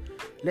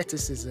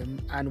athleticism,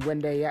 and when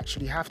they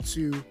actually have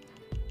to,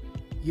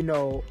 you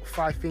know,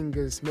 5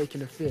 fingers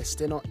making a fist,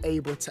 they're not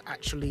able to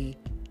actually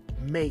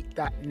make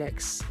that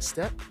next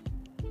step?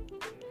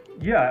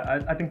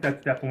 Yeah, I think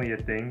that's definitely a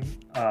thing.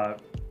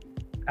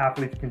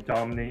 Athletes can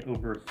dominate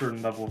over a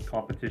certain level of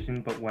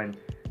competition, but when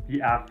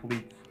the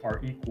athletes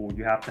are equal,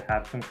 you have to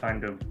have some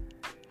kind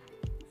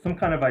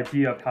of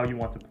idea of how you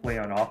want to play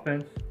on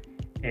offense.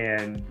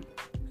 And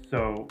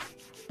so,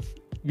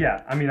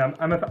 yeah, I mean,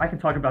 I can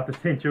talk about the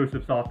St.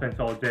 Joseph's offense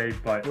all day,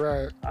 but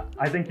Right.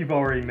 I think you've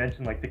already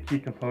mentioned like the key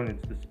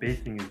components. The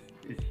spacing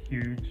is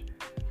huge,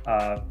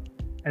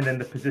 and then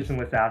the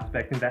positionless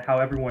aspect, and that how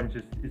everyone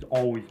just is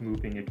always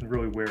moving. It can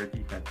really wear a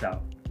defense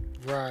out.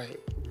 Right.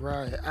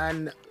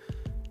 And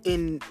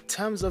in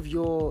terms of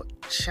your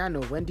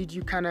channel, when did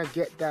you kind of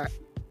get that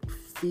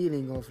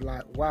feeling of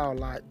like, wow,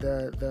 like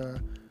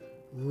the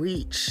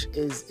reach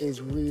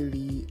is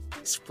really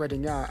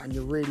spreading out and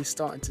you're really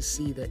starting to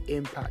see the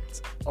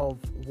impact of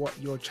what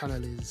your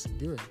channel is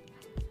doing?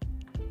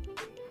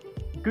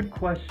 Good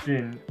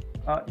question.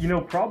 You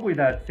know, probably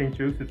that St.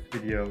 Joseph's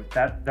video.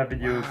 That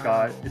video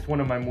Wow. it's one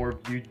of my more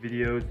viewed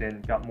videos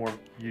and got more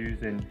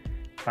views and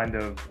kind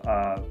of,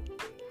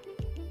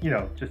 you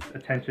know, just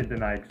attention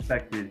than I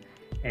expected.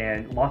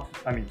 And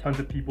tons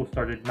of people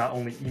started not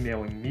only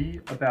emailing me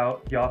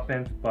about the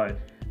offense, but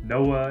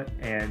Noah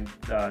and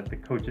the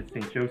coach at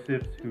St.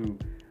 Joseph's, who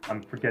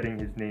I'm forgetting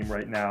his name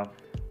right now.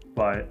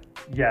 But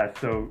yeah,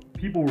 so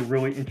people were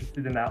really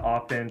interested in that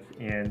offense,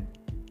 and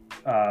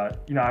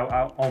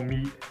I'll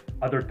meet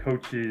other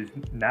coaches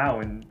now,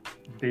 and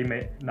they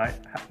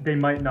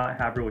might not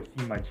have really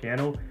seen my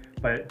channel,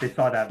 but they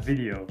saw that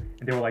video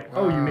and they were like,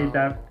 "Oh, you made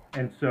that."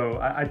 And so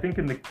I think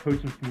in the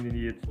coaching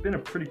community, it's been a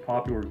pretty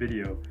popular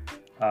video.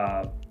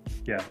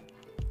 Yeah.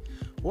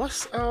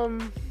 What's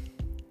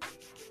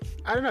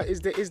I don't know.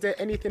 Is there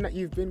anything that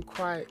you've been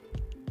quite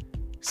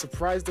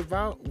surprised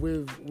about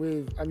with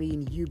I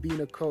mean, you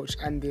being a coach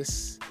and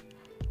this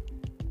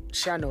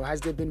channel?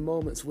 Has there been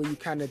moments where you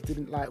kind of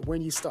didn't, like,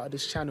 when you started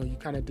this channel, you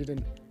kind of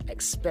didn't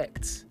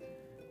expect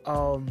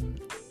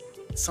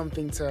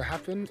something to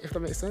happen, if that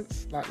makes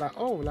sense? Like I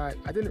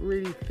didn't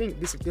really think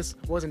this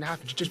wasn't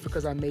happening just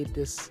because I made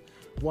this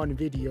one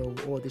video,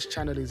 or this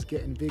channel is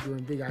getting bigger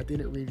and bigger. I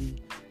didn't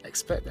really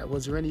expect that.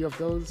 Was there any of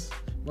those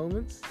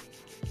moments?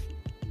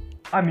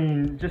 I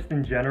mean, just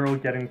in general,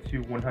 getting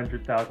to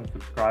 100,000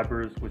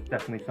 subscribers was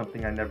definitely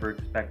something I never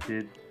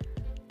expected.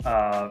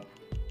 In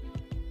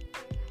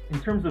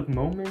terms of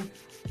moments,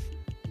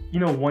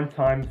 one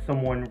time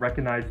someone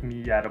recognized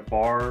me at a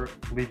bar,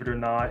 believe it or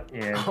not,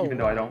 and even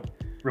though I don't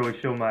really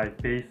show my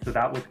face, so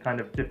that was kind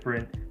of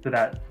different, so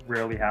that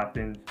rarely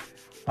happens.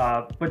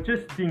 But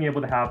just being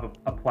able to have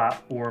a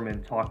platform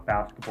and talk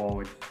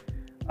basketball,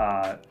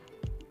 I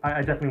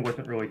definitely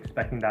wasn't really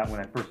expecting that when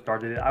I first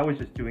started it. I was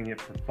just doing it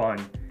for fun.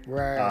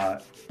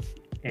 Right.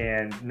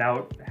 And now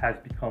it has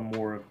become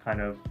more of kind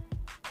of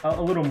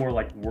a little more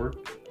like work,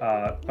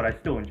 but I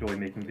still enjoy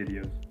making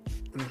videos.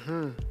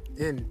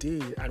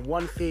 Indeed. And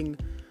one thing,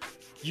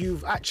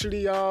 you've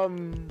actually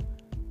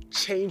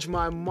changed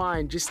my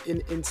mind just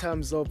in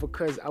terms of,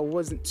 because I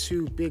wasn't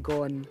too big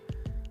on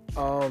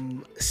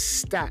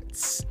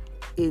stats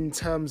in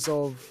terms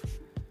of,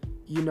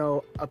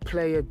 a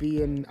player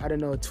being,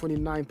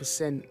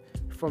 29%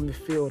 from the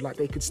field, like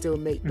they could still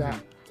make that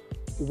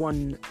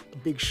one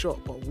big shot.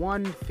 But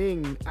one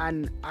thing,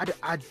 and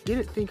I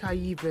didn't think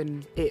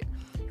it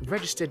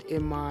registered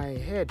in my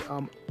head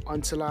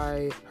until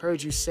I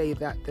heard you say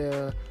that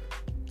the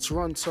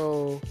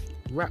Toronto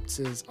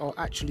Raptors are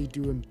actually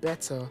doing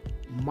better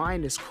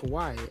minus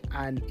Kawhi,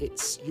 and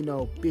it's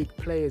big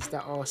players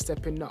that are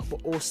stepping up,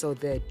 but also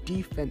their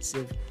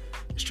defensive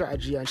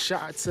strategy. And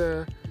shout out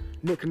to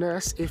Nick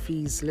Nurse if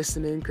he's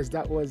listening, because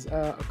that was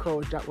a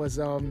coach that was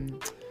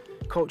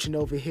coaching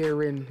over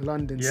here in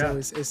London. Yeah.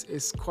 So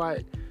it's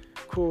quite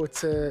cool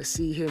to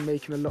see him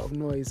making a lot of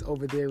noise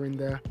over there in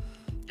the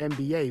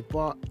NBA.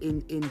 But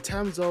in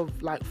terms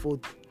of, like, for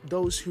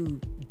those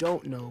who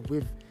don't know,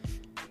 with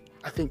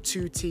I think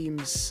two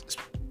teams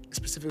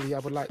specifically I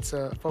would like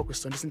to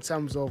focus on, just in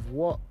terms of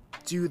what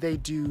do they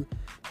do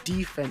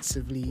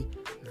defensively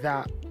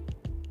that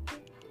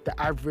the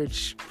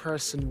average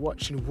person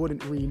watching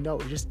wouldn't really know,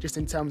 just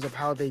in terms of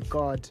how they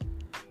guard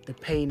the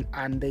paint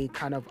and they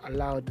kind of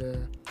allow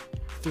the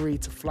three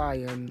to fly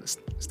and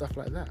stuff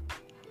like that.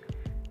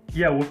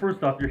 Yeah, well,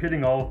 first off, you're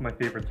hitting all of my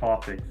favorite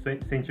topics.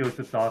 St.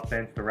 Joseph's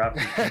offense, the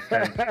Raptors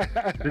defense.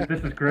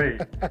 This is great.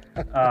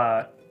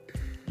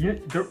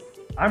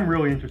 I'm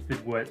really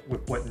interested with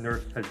what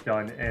Nurse has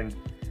done. And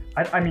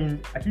I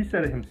mean, he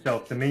said it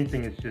himself. The main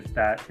thing is just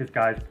that his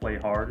guys play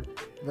hard,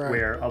 right.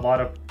 Where a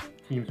lot of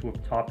teams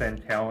with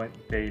top-end talent,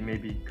 they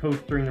maybe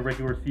coast during the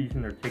regular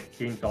season or take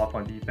games off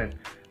on defense.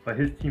 But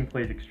his team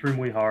plays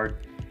extremely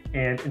hard.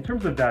 And in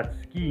terms of that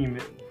scheme,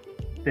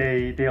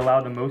 they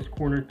allow the most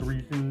corner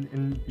threes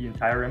in the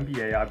entire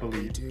NBA, I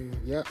believe. They do,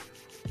 yep.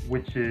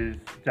 Which is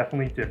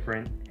definitely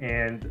different.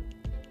 And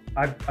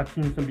I've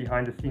seen some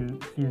behind the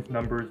scenes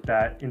numbers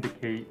that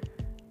indicate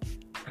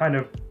kind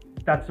of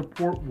that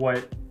support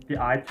what the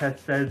eye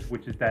test says,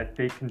 which is that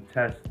they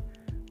contest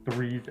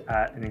threes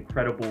at an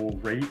incredible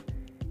rate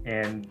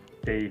and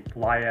they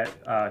fly at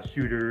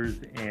shooters.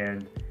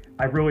 And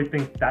I really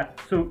think that,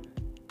 so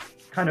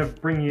kind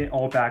of bringing it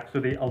all back,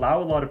 so they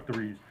allow a lot of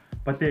threes,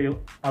 but they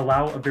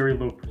allow a very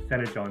low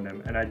percentage on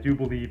them. And I do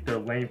believe their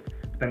length,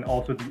 but then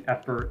also the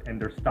effort and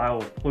their style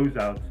of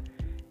closeouts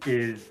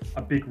is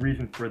a big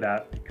reason for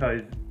that,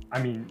 because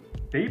I mean,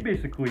 they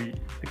basically,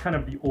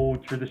 the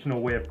old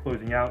traditional way of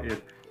closing out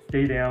is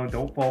stay down,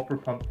 don't fall for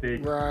pump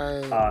fakes.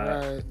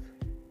 Right.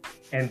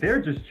 And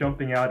they're just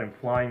jumping out and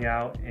flying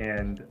out,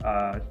 and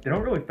they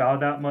don't really foul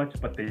that much,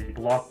 but they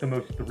block the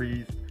most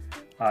threes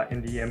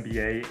in the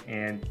NBA,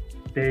 and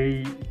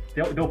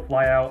they'll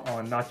fly out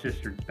on not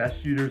just your best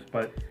shooters,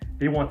 but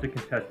they want to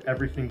contest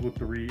every single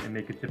three and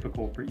make it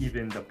difficult for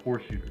even the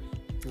poor shooters.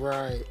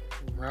 Right.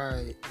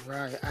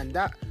 And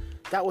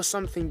that was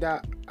something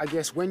that, I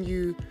guess, when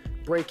you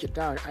break it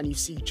down and you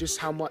see just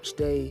how much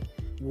they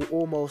will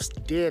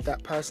almost dare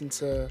that person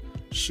to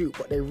shoot,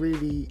 but they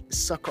really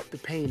suck up the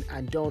paint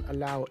and don't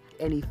allow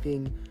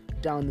anything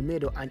down the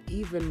middle. And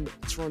even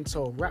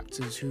Toronto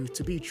Raptors, who,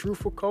 to be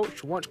truthful,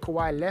 coach, once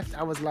Kawhi left,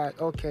 I was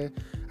like, okay,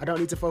 I don't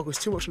need to focus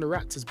too much on the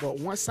Raptors. But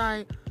once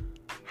I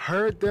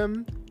heard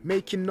them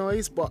making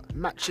noise but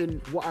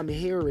matching what I'm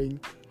hearing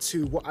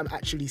to what I'm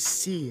actually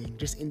seeing,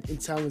 just in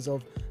terms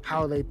of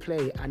how they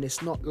play. And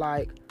it's not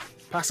like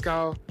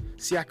Pascal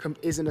Siakam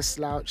isn't a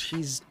slouch.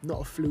 He's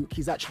not a fluke.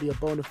 He's actually a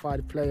bona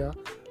fide player.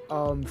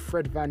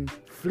 Fred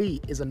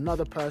VanVleet is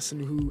another person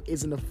who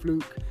isn't a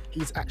fluke.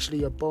 He's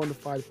actually a bona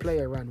fide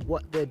player, and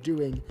what they're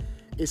doing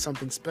is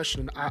something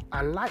special. And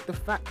I like the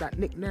fact that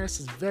Nick Nurse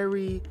is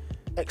very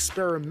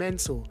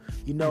experimental,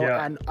 you know,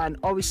 and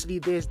obviously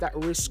there's that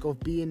risk of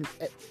being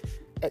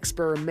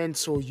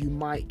experimental. You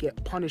might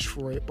get punished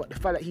for it, but the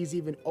fact that he's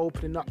even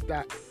opening up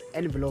that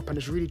envelope and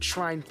is really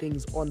trying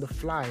things on the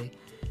fly,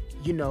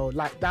 you know,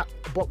 like that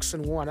box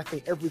and one, I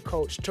think every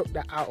coach took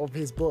that out of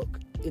his book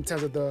in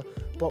terms of the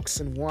box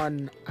and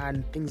one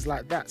and things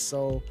like that.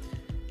 So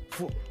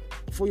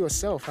for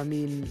yourself, I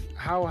mean,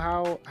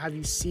 how have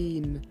you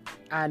seen,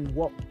 and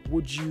what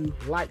would you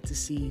like to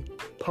see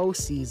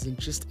postseason,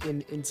 just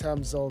in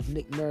terms of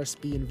Nick Nurse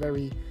being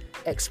very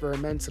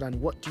experimental, and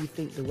what do you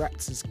think the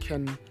Raptors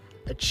can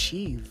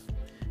achieve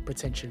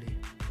potentially?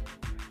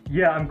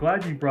 Yeah, I'm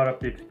glad you brought up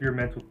the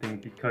experimental thing,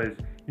 because,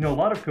 you know, a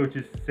lot of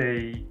coaches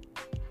say,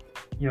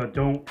 you know,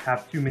 don't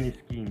have too many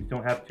schemes,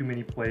 don't have too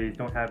many plays,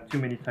 don't have too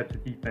many types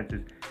of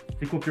defenses.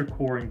 Stick with your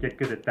core and get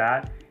good at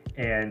that.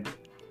 And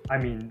I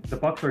mean, the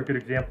Bucks are a good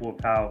example of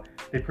how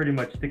they pretty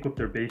much stick with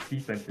their base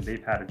defense, and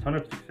they've had a ton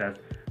of success.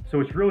 So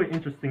it's really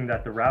interesting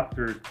that the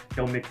Raptors,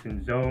 they'll mix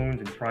in zones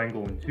and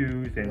triangle and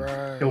twos, and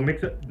they'll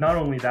mix it. Not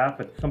only that,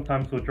 but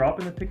sometimes they'll drop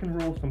in the pick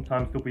and roll,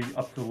 sometimes they'll be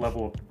up to the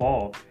level of the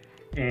ball.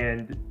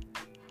 And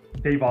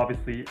they've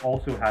obviously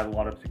also had a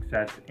lot of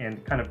success,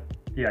 and kind of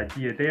the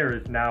idea there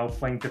is now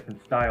playing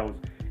different styles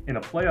in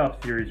a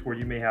playoff series where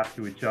you may have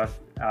to adjust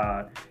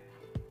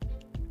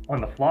on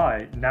the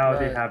fly. Now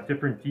they have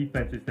different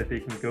defenses that they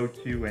can go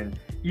to, and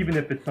even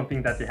if it's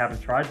something that they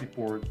haven't tried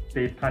before,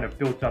 they've kind of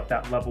built up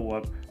that level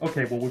of,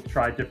 okay, well, we've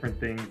tried different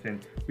things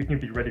and we can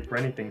be ready for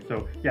anything.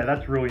 So yeah,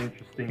 that's really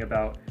interesting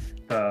about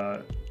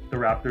the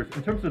Raptors.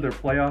 In terms of their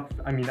playoffs,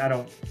 I mean, I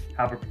don't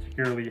have a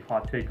particularly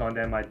hot take on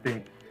them. I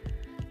think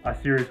a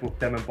series with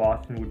them in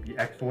Boston would be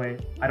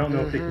excellent. I don't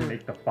know if they can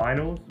make the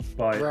finals,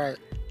 but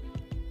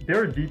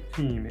they're a deep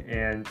team,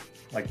 and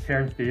like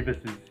Terrence Davis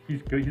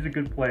he's good. He's a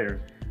good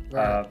player.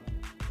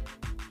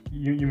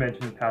 You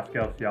mentioned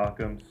Pascal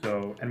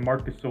Siakam, and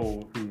Marc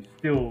Gasol, who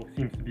still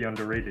seems to be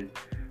underrated.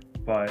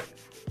 But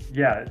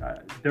yeah,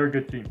 they're a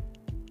good team.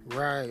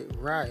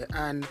 Right.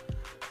 And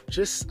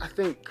just, I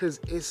think, because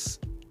it's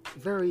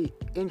very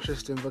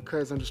interesting,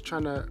 because I'm just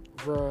trying to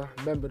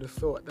remember the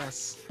thought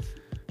that's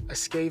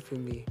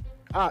escaping me.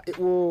 It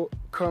will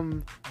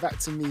come back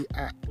to me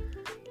at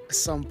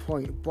some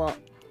point, but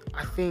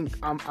I think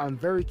I'm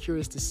very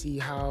curious to see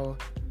how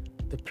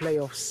the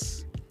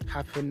playoffs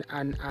happen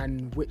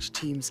and which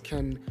teams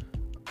can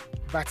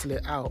battle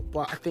it out.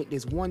 But I think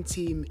there's one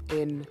team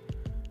in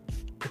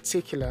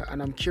particular,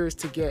 and I'm curious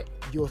to get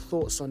your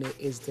thoughts on it,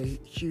 is the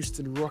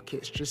Houston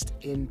Rockets, just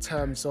in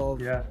terms of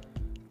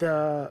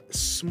the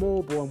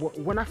small ball.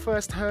 When I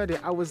first heard it,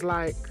 I was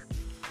like,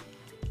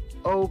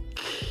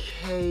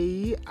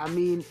 okay. I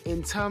mean,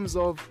 in terms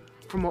of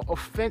from an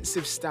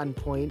offensive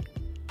standpoint,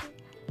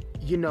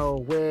 you know,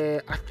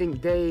 where I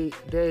think they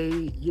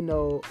you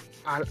know,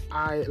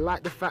 I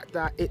like the fact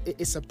that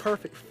it's a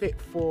perfect fit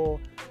for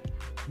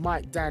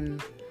Mike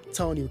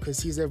D'Antoni, because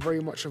he's a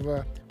very much of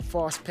a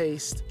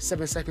fast-paced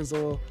 7 seconds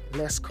or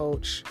less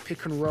coach,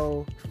 pick and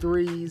roll,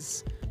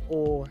 threes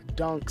or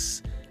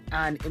dunks.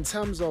 And in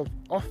terms of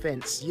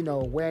offense, you know,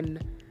 when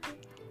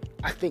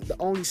I think the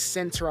only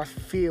center I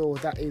feel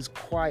that is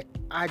quite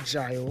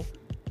agile,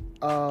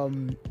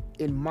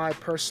 in my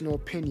personal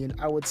opinion,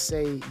 I would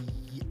say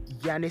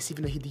Giannis,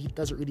 even though he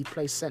doesn't really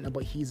play center,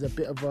 but he's a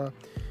bit of a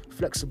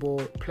flexible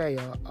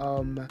player.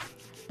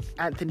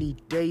 Anthony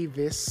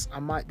Davis, I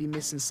might be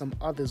missing some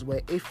others,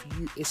 where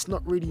it's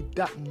not really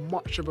that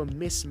much of a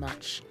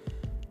mismatch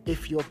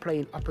if you're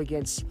playing up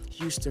against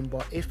Houston.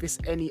 But if it's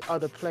any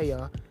other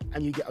player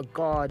and you get a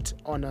guard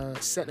on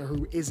a center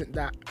who isn't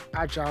that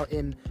agile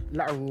in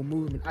lateral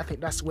movement, I think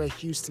that's where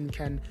Houston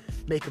can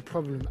make a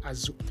problem,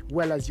 as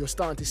well as you're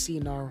starting to see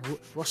now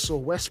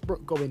Russell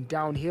Westbrook going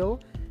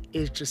downhill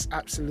is just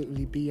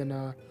absolutely being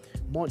a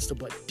monster.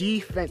 But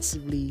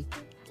defensively,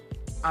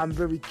 I'm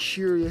very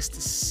curious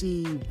to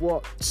see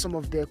what some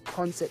of their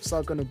concepts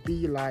are going to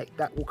be like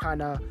that will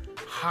kind of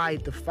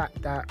hide the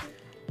fact that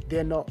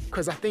they're not,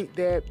 because I think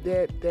they're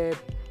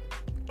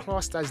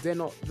classed as they're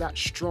not that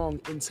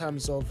strong in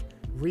terms of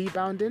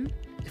rebounding,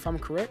 if I'm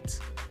correct,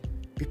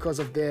 because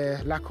of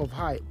their lack of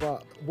height.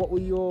 But what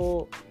were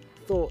your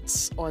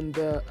thoughts on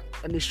the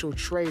initial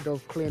trade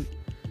of Clint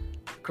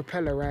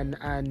Capella,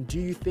 and do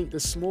you think the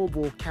small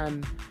ball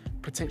can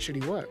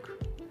potentially work?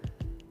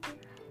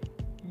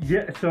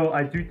 Yeah, so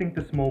I do think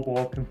the small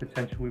ball can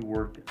potentially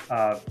work.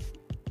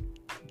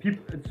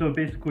 So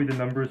basically the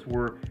numbers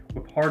were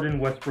with Harden,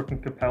 Westbrook,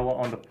 and Capella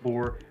on the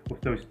floor.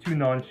 With those two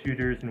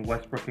non-shooters in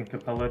Westbrook and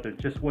Capella, there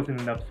just wasn't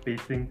enough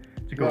spacing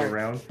to go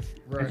around.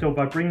 And so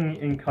by bringing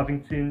in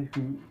Covington,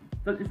 who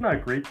is not a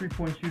great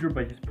three-point shooter,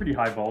 but he's pretty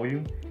high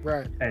volume.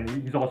 And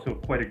he's also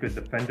quite a good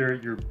defender.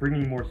 You're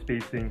bringing more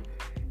spacing,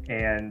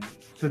 and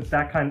so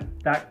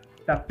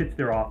that fits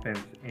their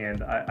offense,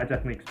 and I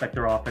definitely expect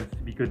their offense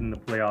to be good in the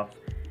playoffs.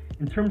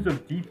 In terms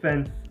of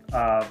defense,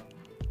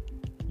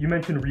 you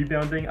mentioned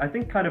rebounding. I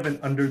think kind of an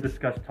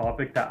under-discussed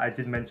topic that I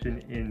did mention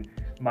in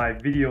my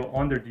video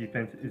on their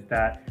defense is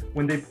that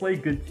when they play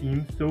good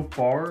teams so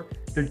far,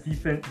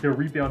 their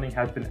rebounding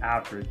has been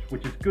average,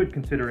 which is good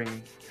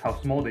considering how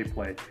small they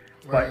play.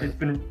 But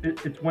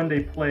it's when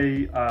they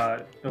play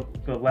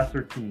the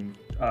lesser teams,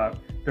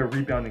 their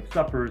rebounding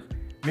suffers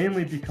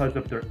mainly because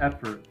of their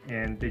effort,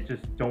 and they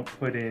just don't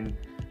put in,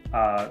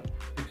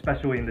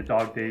 especially in the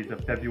dog days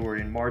of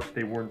February and March,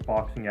 they weren't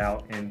boxing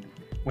out, and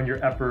when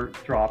your effort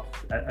drops,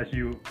 as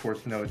you of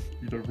course know,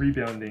 the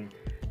rebounding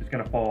is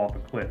going to fall off a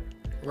cliff.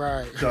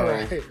 Right.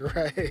 So,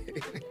 right.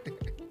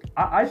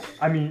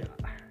 I mean,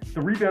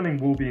 the rebounding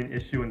will be an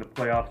issue in the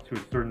playoffs to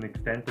a certain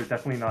extent. They're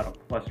definitely not a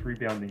plus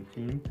rebounding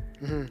team,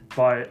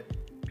 but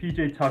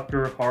PJ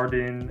Tucker,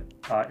 Harden,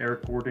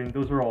 Eric Gordon,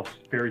 those are all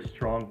very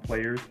strong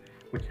players,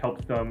 which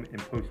helps them in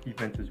post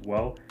defense as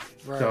well.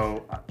 Right.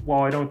 So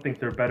while I don't think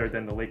they're better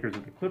than the Lakers or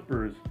the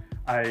Clippers,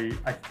 I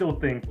still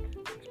think,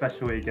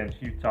 especially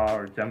against Utah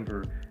or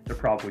Denver, they're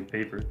probably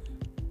favorites.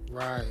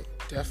 Right,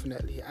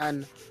 definitely.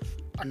 And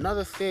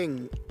another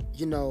thing,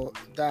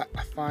 that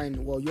I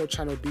find, your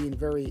channel being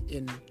very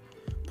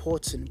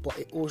important, but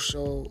it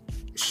also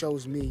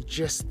shows me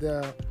just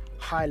the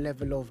high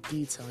level of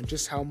detail and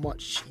just how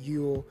much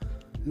you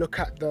look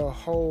at the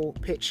whole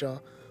picture,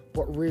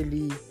 but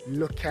really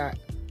look at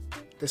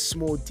the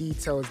small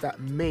details that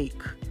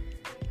make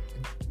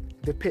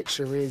the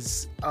picture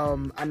is,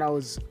 and I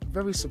was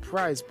very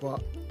surprised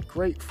but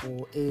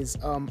grateful, is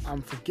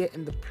I'm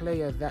forgetting the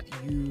player that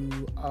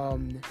you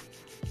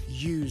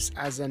use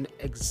as an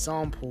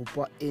example,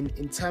 but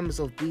in terms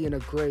of being a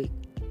great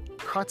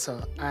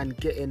cutter and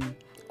getting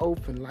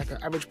open, like an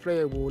average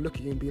player will look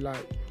at you and be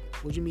like,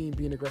 what do you mean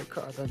being a great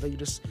cutter? Then you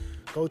just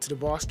go to the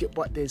basket,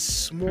 but there's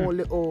small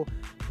little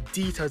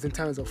details in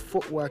terms of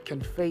footwork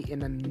and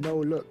feinting and no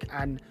look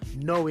and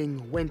knowing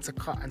when to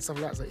cut and stuff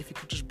like that. So if you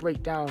could just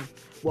break down,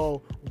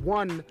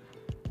 one,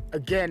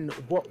 again,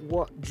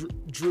 what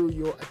drew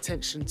your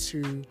attention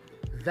to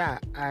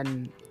that,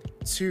 and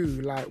two,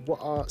 like what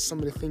are some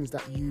of the things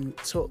that you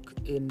took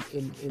in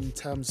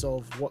terms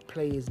of what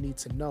players need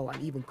to know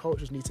and even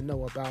coaches need to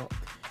know about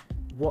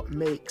what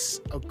makes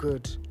a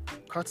good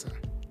cutter?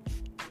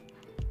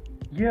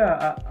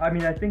 Yeah, I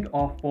mean, I think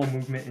off-ball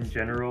movement in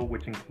general,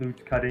 which includes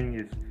cutting,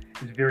 is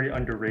very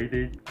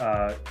underrated.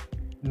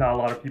 Not a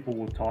lot of people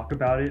will talk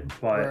about it,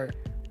 but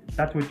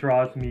that's what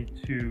draws me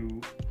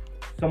to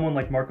someone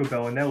like Marco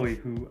Bellinelli,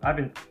 who I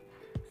haven't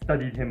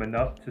studied him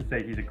enough to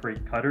say he's a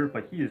great cutter,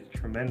 but he is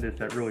tremendous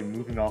at really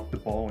moving off the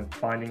ball and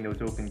finding those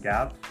open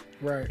gaps.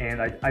 Right.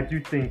 And I do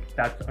think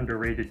that's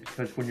underrated,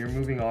 because when you're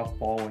moving off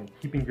ball and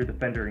keeping your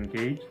defender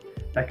engaged,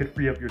 that could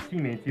free up your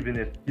teammates even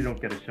if you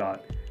don't get a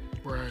shot.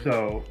 Right.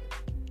 So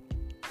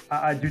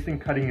I do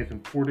think cutting is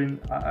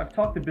important. I've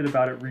talked a bit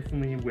about it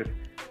recently with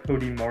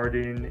Cody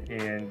Martin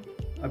and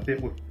a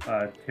bit with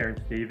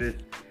Terrence Davis.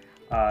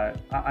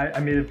 I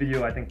made a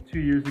video, I think 2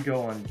 years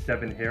ago, on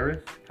Devin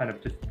Harris, kind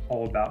of just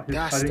all about his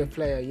That's cutting. the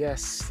player,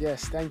 yes,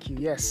 thank you,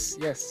 yes.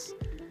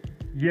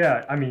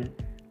 Yeah, I mean,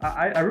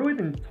 I really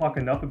didn't talk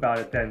enough about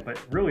it then, but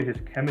really his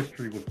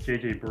chemistry with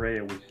JJ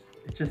Barea was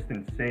just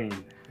insane.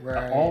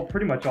 Right.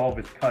 Pretty much all of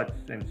his cuts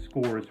and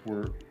scores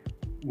were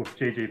with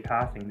JJ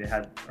passing. They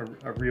had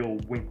a real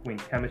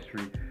wink-wink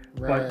chemistry.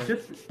 Right. But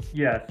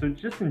so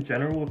just in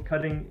general with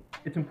cutting,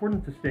 it's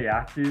important to stay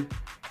active,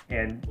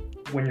 and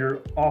when you're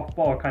off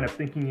ball, kind of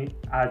thinking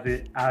as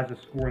a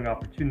scoring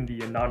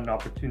opportunity and not an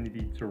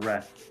opportunity to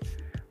rest.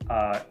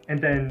 And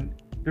then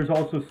there's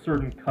also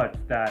certain cuts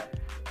that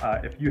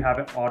if you have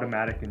it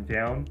automatic and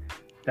down,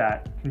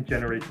 that can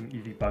generate some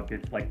easy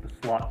buckets, like the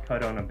slot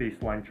cut on a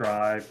baseline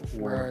drive,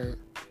 or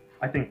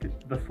I think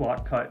the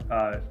slot cut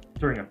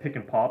during a pick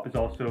and pop is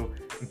also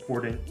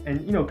important.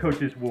 And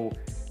coaches will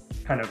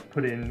kind of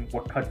put in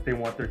what cuts they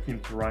want their team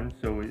to run,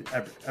 so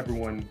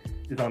everyone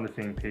is on the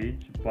same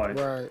page. But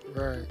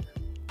right.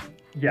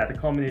 Yeah, the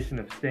combination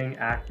of staying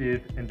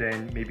active and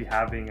then maybe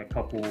having a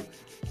couple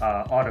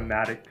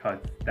automatic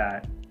cuts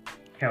that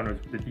counters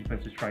what the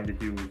defense is trying to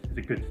do is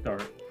a good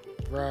start.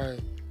 Right.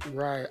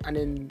 And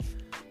in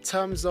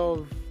terms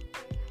of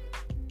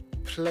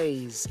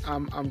plays,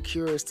 I'm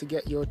curious to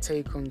get your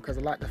take on, because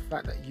I like the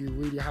fact that you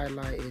really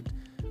highlighted,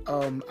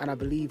 and I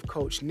believe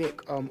Coach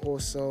Nick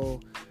also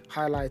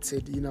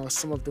highlighted,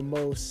 some of the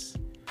most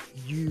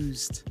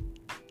used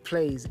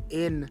plays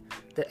in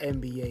the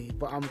NBA.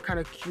 But I'm kind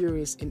of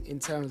curious in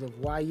terms of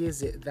why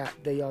is it that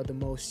they are the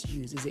most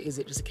used? Is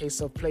it just a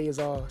case of players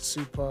are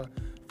super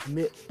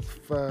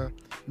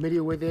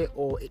familiar with it,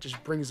 or it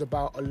just brings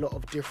about a lot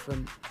of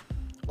different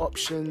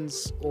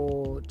options,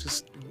 or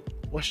just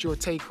what's your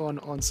take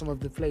on some of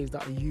the plays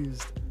that are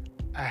used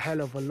a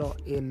hell of a lot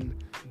in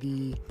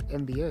the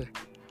NBA?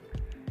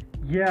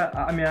 Yeah,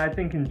 I mean, I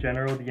think in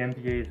general the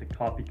NBA is a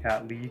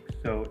copycat league,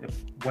 so if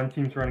one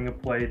team's running a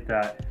play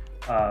that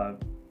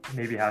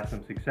maybe has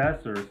some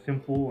success or is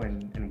simple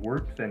and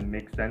works and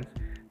makes sense,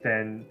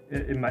 then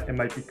it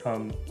might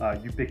become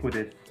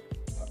ubiquitous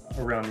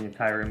around the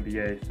entire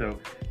NBA. So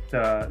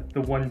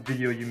the one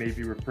video you may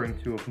be referring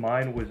to of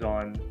mine was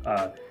on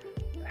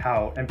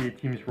how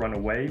NBA teams run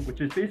away, which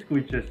is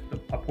basically just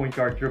a point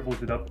guard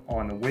dribbles it up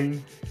on the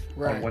wing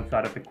on one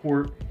side of the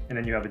court, and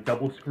then you have a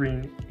double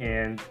screen,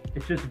 and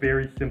it's just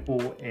very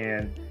simple,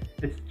 and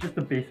it's just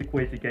a basic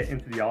way to get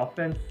into the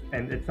offense,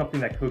 and it's something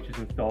that coaches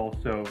install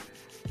so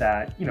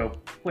that, you know,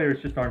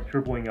 players just aren't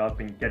dribbling up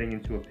and getting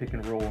into a pick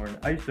and roll or an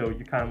ISO.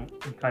 You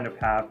kind of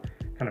have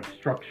kind of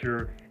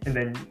structure, and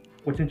then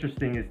what's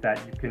interesting is that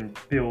you can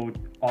build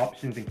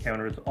options and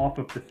counters off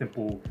of the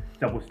simple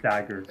double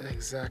stagger.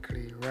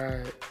 Exactly,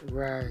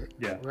 right.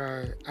 Yeah.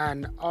 Right.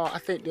 And I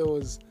think there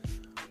was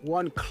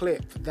one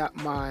clip that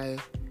my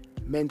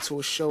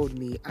mentor showed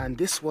me, and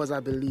this was, I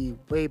believe,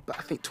 way back,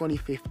 I think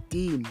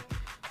 2015,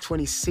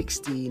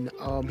 2016.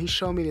 He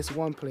showed me this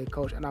one play,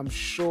 Coach, and I'm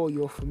sure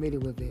you're familiar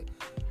with it.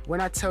 When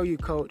I tell you,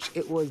 Coach,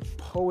 it was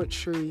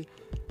poetry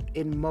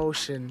in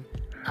motion,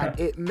 and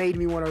it made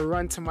me want to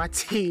run to my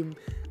team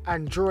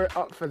and draw it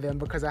up for them,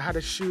 because I had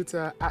a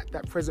shooter at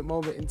that present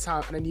moment in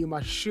time, and I knew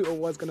my shooter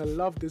was going to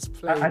love this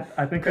play.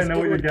 I think I know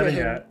what you're getting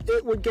at.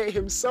 It would get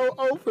him so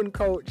open,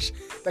 Coach,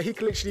 that he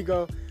could literally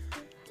go,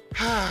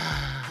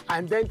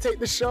 and then take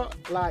the shot.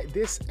 Like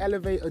this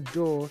elevator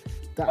door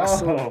that I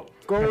saw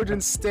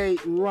Golden State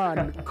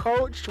run.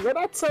 Coach, when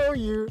I tell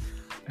you,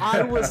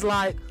 I was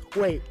like,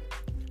 wait,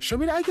 show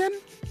me that again?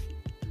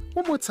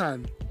 One more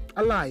time.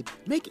 I lied.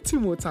 Make it 2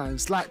 more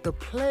times. Like the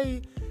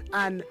play,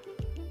 and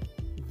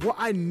what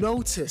I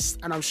noticed,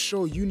 and I'm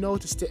sure you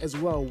noticed it as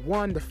well,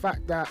 one, the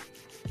fact that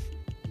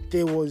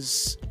there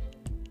was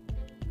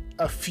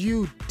a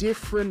few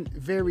different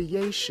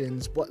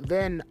variations, but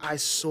then I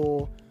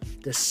saw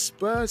the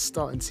Spurs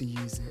starting to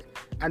use it.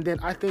 And then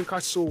I think I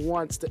saw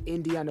once the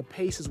Indiana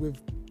Pacers with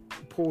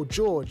Paul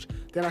George.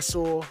 Then I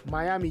saw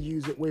Miami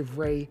use it with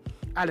Ray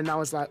Allen. I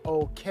was like,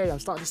 okay, I'm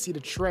starting to see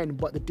the trend,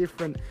 but the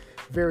different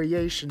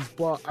variations.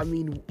 But I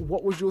mean,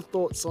 what was your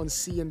thoughts on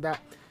seeing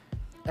that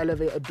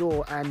elevator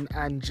door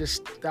and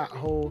just that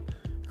whole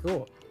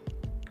thought?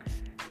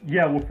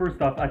 Yeah, well,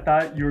 first off, I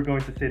thought you were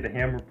going to say the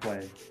hammer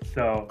play.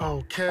 So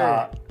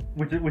okay,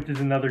 which is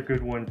another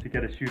good one to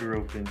get a shooter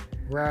open.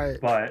 Right.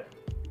 But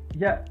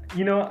yeah,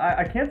 you know,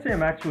 I can't say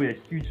I'm actually a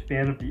huge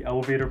fan of the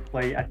elevator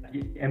play at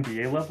the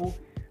NBA level,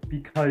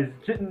 because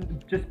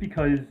just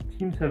because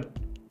teams have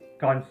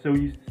gotten so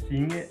used to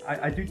seeing it.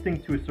 I do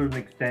think to a certain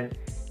extent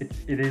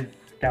it is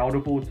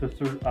scoutable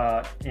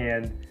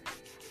and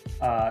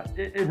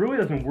it really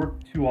doesn't work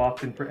too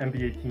often for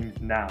NBA teams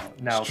now.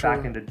 Now,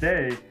 back in the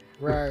day,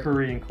 with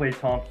Curry and Klay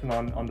Thompson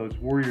on those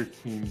Warriors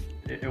teams,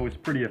 it was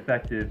pretty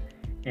effective,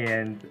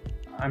 and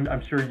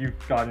I'm sure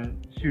you've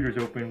gotten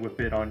shooters open with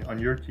it on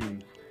your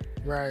teams.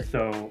 Right.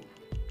 So,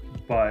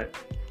 but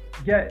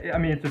yeah, I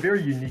mean, it's a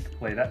very unique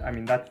play.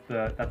 That's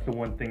the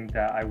one thing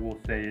that I will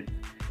say. It's,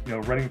 you know,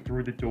 running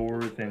through the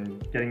doors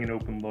and getting an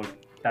open look.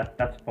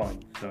 That's fun.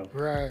 So.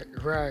 Right.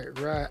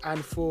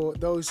 And for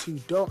those who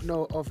don't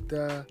know of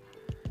the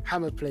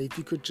hammer play, if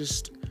you could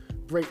just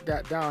break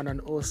that down and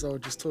also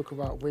just talk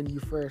about when you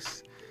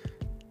first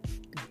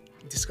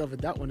discovered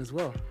that one as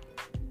well.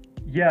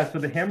 Yeah, so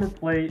the hammer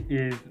play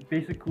is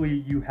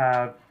basically you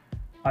have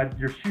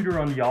your shooter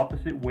on the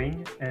opposite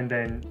wing, and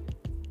then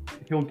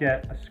he'll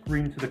get a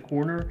screen to the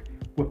corner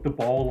with the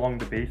ball along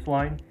the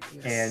baseline,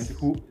 and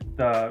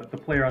the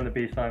player on the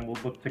baseline will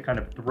look to kind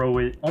of throw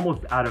it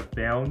almost out of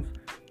bounds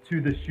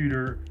to the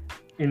shooter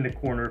in the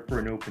corner for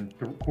an open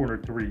corner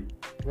three.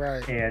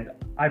 Right. And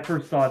I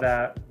first saw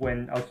that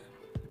when I was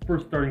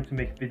first starting to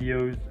make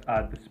videos.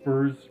 The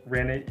Spurs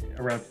ran it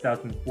around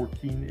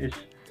 2014-ish.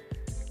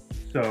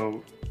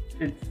 So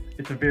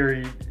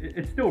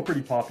it's still a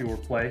pretty popular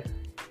play.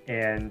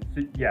 And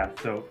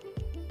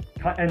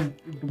and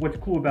what's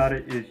cool about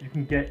it is you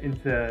can get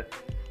into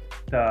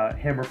the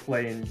hammer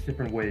play in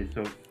different ways.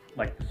 So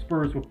like the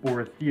Spurs with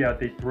Boris Diaw,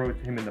 they throw it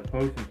to him in the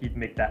post and he'd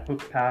make that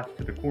hook pass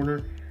to the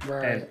corner.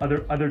 Right. And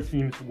other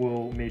teams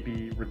will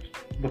maybe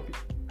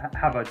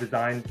have a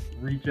designed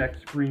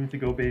reject screen to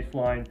go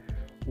baseline,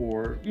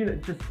 or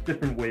just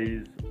different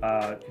ways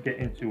to get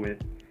into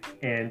it.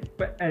 And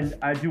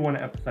I do want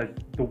to emphasize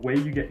the way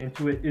you get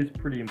into it is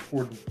pretty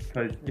important,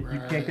 because if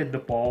you can't get the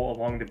ball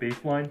along the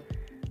baseline,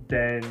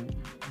 then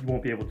you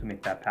won't be able to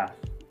make that pass.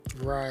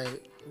 Right.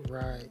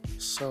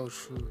 So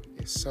true.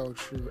 It's so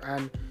true.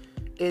 And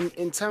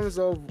in terms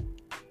of,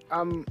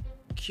 I'm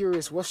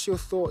curious, what's your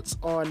thoughts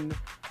on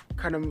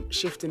kind of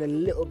shifting a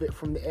little bit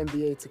from the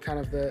NBA to kind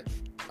of the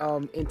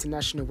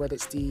international, whether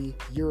it's the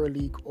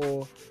EuroLeague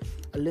or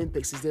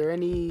Olympics? Is there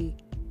any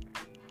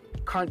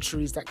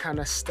countries that kind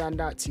of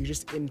stand out to you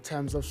just in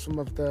terms of some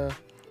of the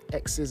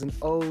X's and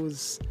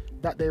O's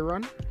that they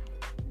run?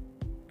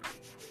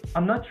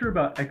 I'm not sure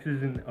about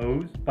X's and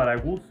O's, but I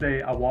will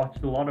say I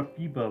watched a lot of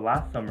FIBA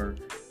last summer.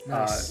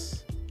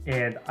 Nice.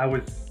 And I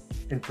was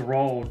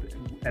enthralled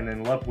and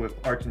in love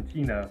with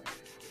Argentina,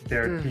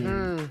 their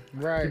team.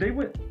 Right. Did they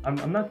win?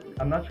 I'm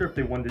not sure if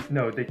they won.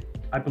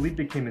 I believe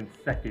they came in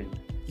second.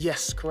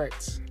 Yes,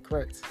 correct.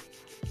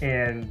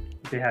 and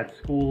they had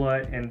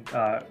Scola and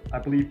I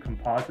believe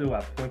Campazzo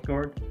at point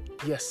guard.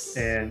 Yes.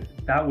 And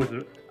that was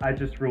I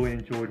just really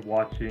enjoyed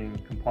watching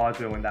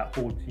Campazzo and that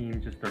whole team,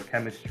 just their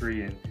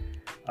chemistry, and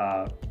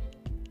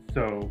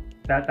so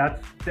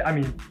that's I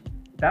mean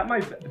that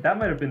might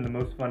have been the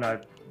most fun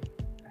I've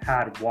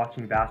had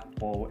watching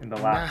basketball in the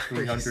last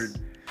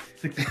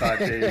 365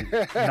 days.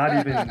 Not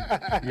even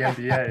the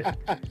NBA.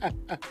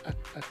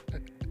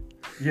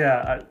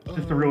 Yeah,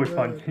 just a really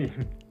fun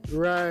team.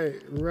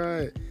 Right.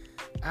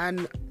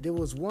 And there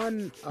was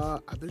one,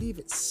 I believe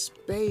it's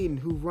Spain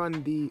who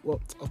run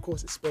of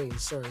course it's Spain,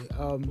 sorry,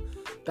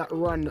 that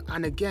run.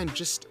 And again,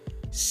 just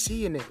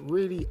seeing it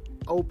really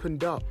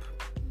opened up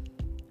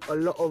a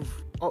lot of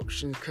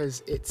options,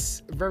 because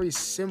it's very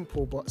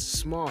simple but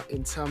smart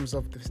in terms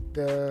of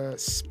the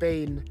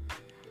Spain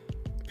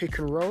pick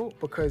and roll,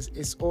 because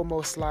it's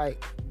almost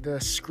like the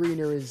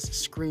screener is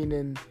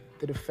screening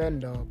the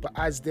defender, but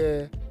as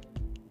they're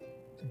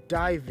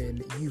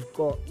diving, you've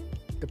got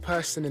the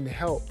person in the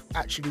help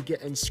actually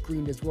getting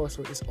screened as well,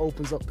 so it just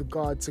opens up the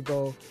guard to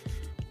go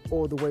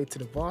all the way to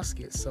the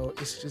basket. So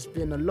it's just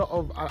been a lot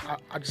of I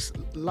just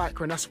like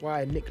her, and that's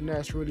why Nick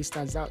Nurse really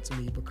stands out to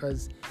me,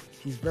 because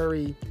he's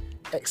very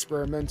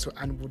experimental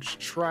and would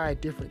try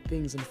different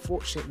things, and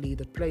fortunately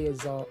the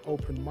players are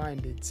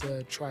open-minded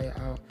to try it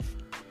out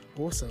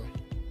also.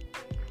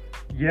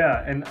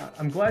 Yeah, and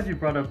I'm glad you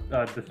brought up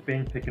the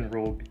Spain pick and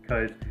roll,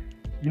 because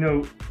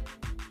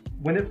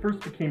when it first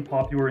became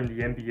popular in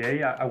the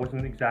NBA, I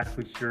wasn't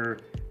exactly sure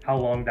how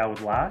long that would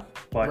last,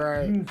 but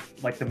teams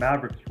like the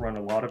Mavericks run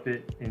a lot of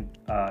it in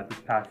this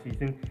past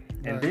season,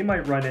 and they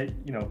might run it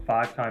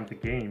 5 times a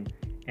game,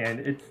 and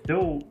it's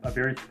still a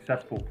very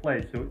successful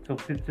play. So it's a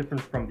bit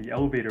different from the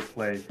elevator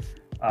play,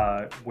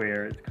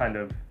 where it's kind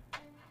of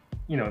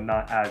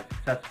not as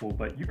successful,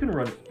 but you can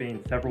run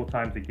Spain several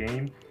times a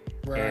game,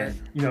 and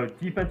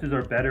defenses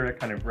are better at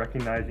kind of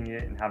recognizing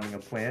it and having a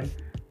plan,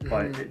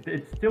 but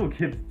it still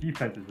gives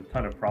defenses a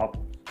ton of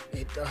problems.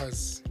 It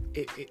does.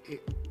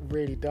 It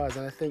really does.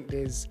 And I think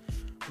there's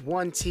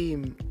one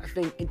team, I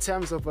think in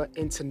terms of an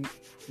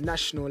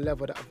international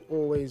level, that I've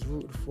always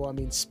rooted for. I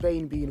mean,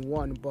 Spain being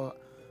one,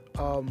 but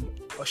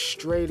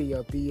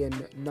Australia being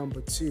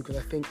number 2, because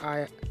I think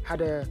I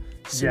had a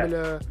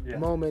similar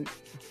moment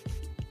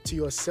to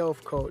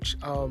yourself, Coach,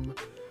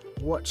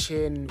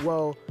 watching,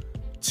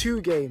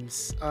 2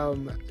 games,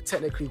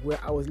 technically, where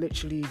I was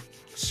literally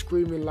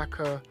screaming like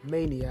a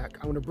maniac.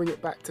 I'm going to bring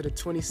it back to the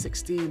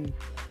 2016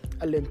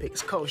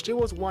 Olympics. Coach, there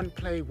was one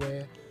play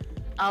where,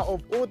 out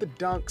of all the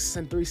dunks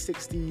and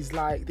 360s,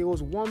 like, there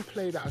was one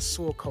play that I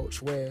saw,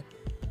 Coach, where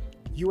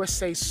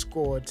USA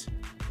scored.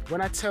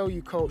 When I tell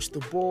you, Coach, the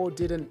ball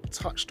didn't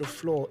touch the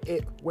floor.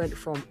 It went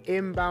from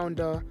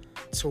inbounder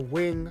to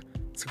wing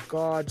to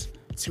guard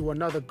to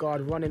another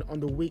guard running on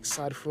the weak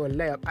side for a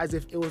layup, as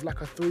if it was like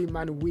a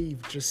 3-man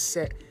weave just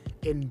set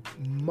in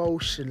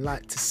motion.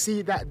 Like, to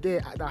see that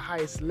there at the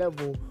highest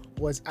level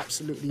was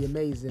absolutely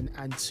amazing.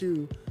 And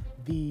to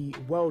the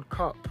World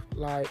Cup,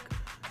 like,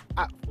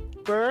 at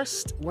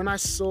first when I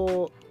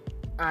saw,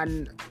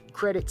 and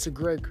credit to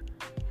Greg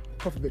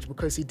Popovich,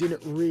 because he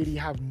didn't really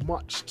have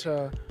much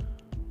to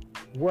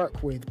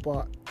work with,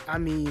 but I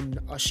mean,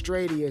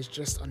 Australia is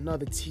just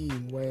another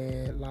team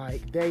where,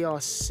 like, they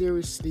are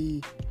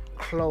seriously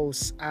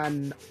close.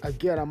 And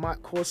again, I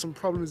might cause some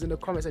problems in the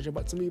comment section,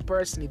 but to me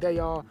personally, they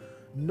are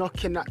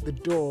knocking at the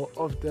door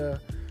of the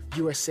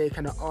USA,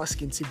 kind of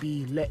asking to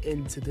be let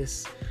into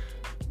this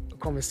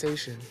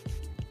conversation.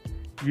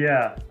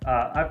 Yeah,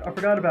 I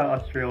forgot about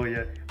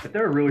Australia, but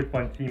they're a really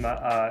fun team,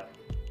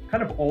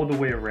 kind of all the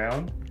way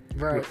around.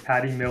 With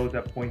Patty Mills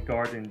at point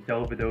guard and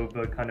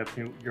Dellavedova, kind of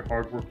your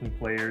hardworking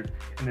players,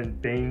 and then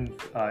Baines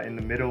in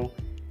the middle,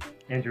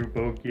 Andrew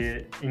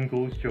Bogut,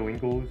 Joe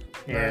Ingles,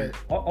 and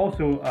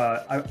also,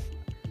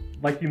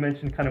 like you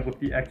mentioned, kind of with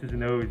the X's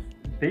and O's,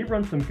 they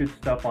run some good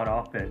stuff on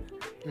offense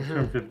in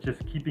terms of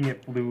just keeping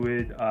it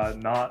fluid,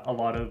 not a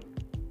lot of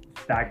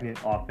stagnant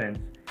offense.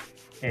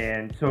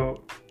 And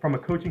so, from a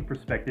coaching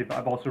perspective,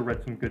 I've also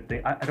read some good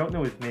things. I don't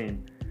know his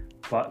name,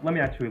 but let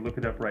me actually look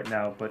it up right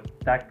now. But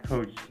that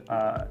coach,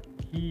 I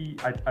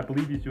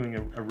believe he's doing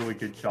a really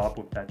good job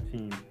with that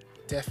team.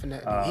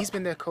 Definitely. He's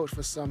been their coach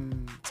for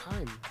some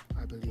time,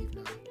 I believe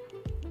now.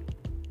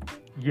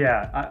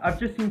 Yeah, I've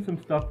just seen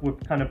some stuff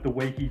with kind of the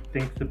way he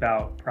thinks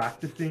about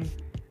practicing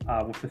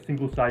with the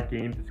single-side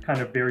games. It's kind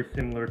of very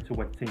similar to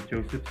what St.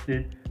 Joseph's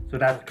did. So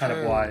that's kind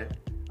of why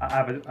I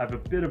have a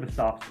bit of a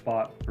soft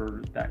spot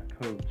for that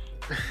coach.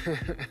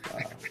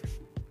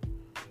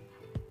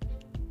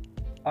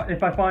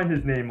 If I find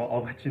his name,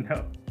 I'll let you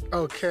know.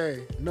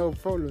 Okay, no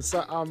problem.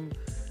 So I'm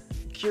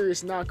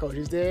curious now, Coach.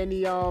 Is there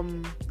any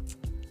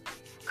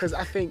because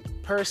I think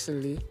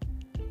personally,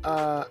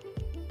 this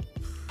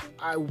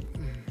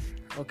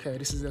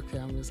is okay.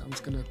 I'm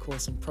just gonna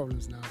cause some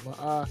problems now.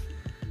 But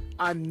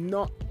I'm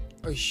not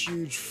a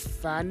huge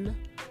fan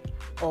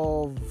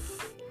of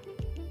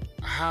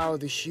how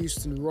the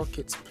Houston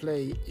Rockets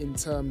play in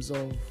terms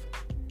of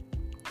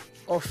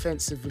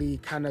offensively,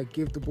 kind of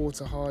give the ball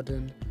to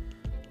Harden,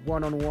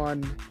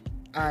 one-on-one,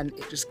 and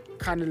it just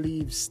kind of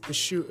leaves the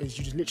shooters.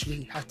 You just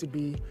literally have to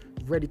be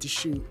ready to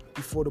shoot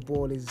before the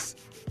ball is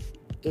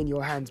in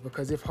your hands,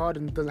 because if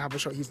Harden doesn't have a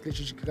shot, he's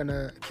literally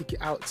gonna kick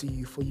it out to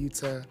you for you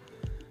to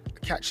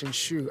catch and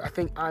shoot. I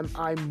think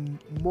I'm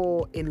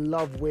more in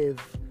love with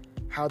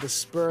how the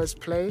Spurs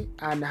play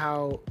and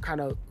how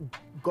kind of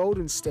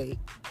Golden State,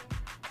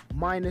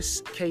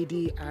 minus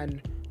KD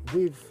and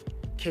with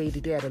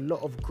KD, they had a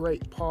lot of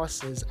great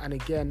passes, and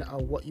again,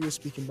 what you were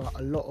speaking about,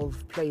 a lot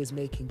of players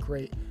making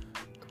great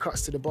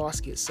cuts to the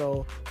basket.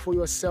 So for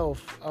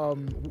yourself,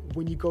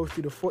 when you go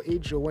through the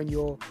footage or when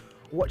you're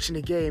watching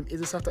a game,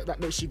 is there stuff that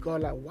makes you go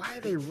like, why are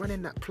they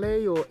running that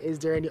play? Or is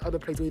there any other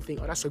plays where you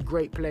think, oh, that's a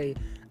great play,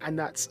 and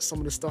that's some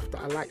of the stuff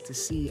that I like to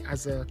see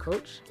as a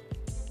coach?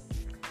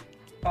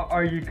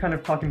 Are you kind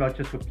of talking about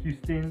just with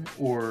Houston,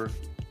 or?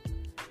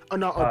 Oh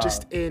no,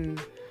 just in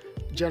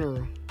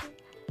general.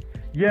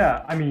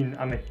 Yeah, I mean,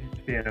 I'm a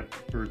huge fan of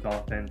Spurs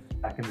offense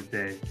back in the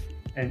day.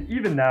 And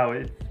even now,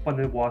 it's fun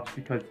to watch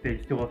because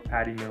they still have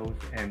Patty Mills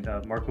and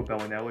Marco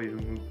Bellinelli, who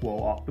move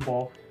well off the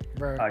ball,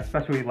 right.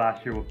 Especially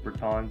last year with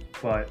Bertans.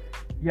 But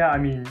yeah, I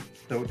mean,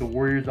 the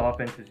Warriors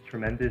offense is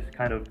tremendous.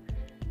 Kind of,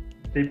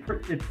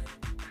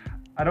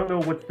 I don't know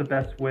what's the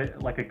best way,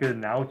 like a good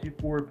analogy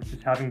for it, but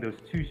just having those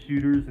two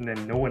shooters and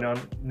then no one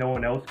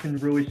else can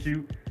really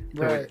shoot.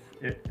 So right.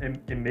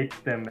 it makes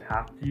them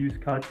have to use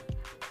cuts.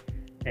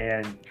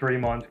 And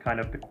Draymond's kind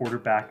of the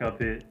quarterback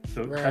of it,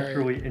 so right. That's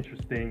really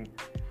interesting.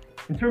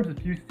 In terms of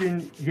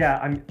Houston,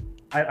 yeah,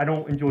 I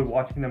don't enjoy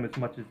watching them as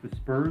much as the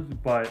Spurs,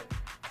 but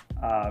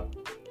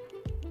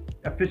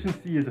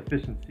efficiency is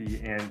efficiency,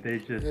 and they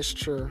just. That's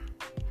true.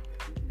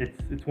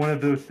 It's one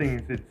of those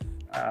things.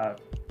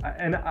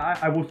 And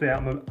I will say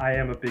I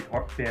am a big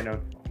fan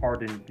of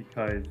Harden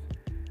because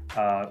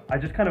I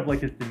just kind of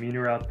like his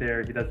demeanor out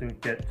there. He doesn't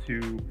get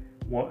too.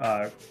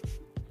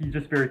 He's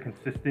just very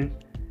consistent.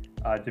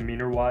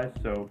 Demeanor-wise,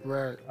 so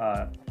right.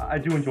 I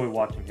do enjoy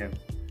watching him.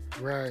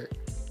 Right.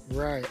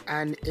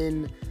 And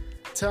in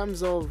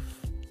terms of,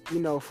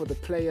 for the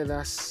player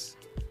that's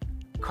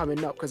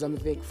coming up, because I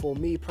think for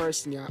me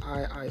personally,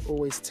 I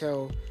always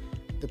tell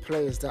the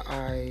players that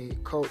I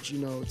coach,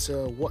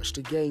 to watch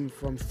the game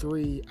from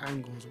three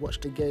angles.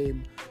 Watch the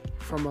game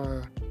from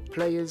a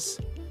player's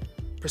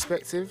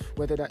perspective,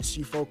 whether that's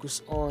you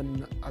focus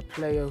on a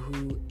player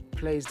who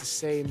plays the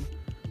same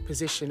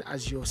position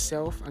as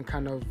yourself and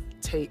kind of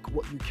take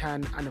what you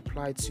can and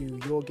apply to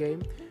your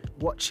game.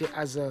 Watch it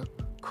as a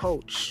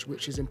coach,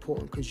 which is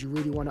important because you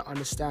really want to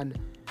understand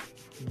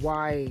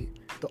why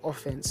the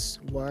offense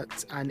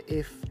worked, and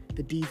if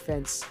the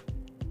defense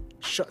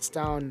shuts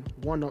down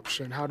one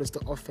option, how does the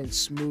offense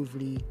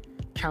smoothly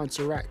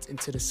counteract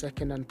into the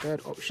second and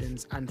third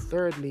options. And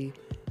thirdly,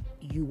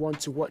 you want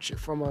to watch it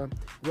from a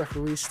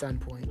referee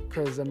standpoint,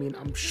 because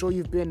I'm sure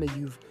you've been there,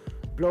 you've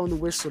blown the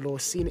whistle or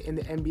seen it in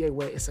the NBA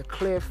where it's a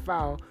clear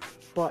foul,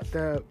 but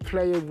the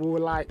player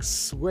will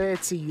swear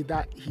to you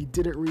that he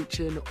didn't reach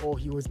in or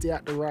he was there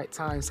at the right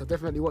time. So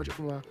definitely watch it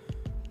from a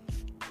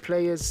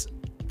player's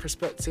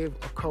perspective,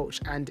 a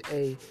coach, and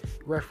a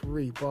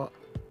referee. But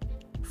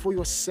for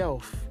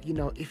yourself,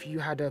 if you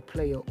had a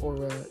player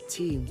or a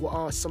team, what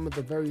are some of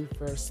the very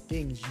first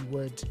things you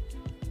would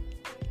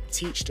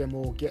teach them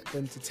or get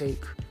them to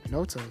take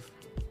note of?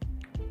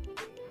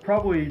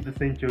 Probably the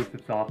St.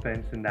 Joseph's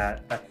offense and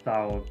that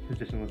style of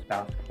positionless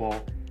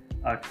basketball.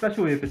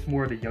 Especially if it's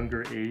more at a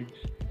younger age,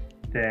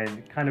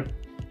 then kind of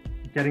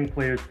getting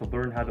players to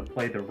learn how to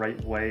play the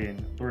right way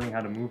and learning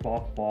how to move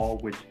off ball,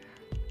 which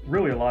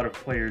really a lot of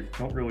players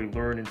don't really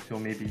learn until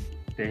maybe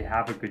they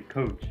have a good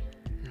coach.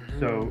 Mm-hmm.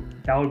 So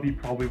that would be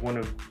probably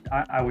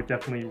I would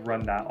definitely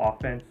run that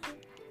offense.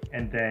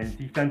 And then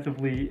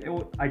defensively,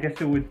 I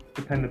guess it would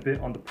depend a bit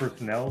on the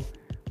personnel,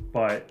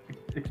 but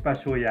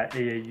especially at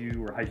AAU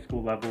or high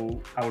school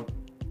level, I would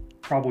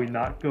probably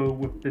not go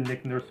with the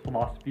Nick Nurse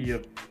philosophy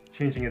of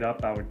changing it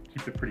up. I would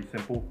keep it pretty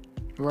simple.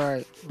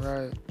 Right.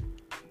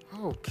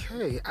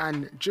 Okay,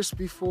 and just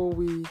before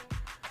we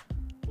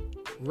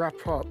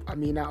wrap up,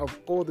 out of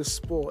all the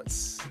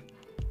sports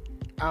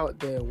out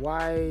there,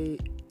 why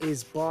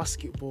is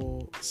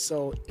basketball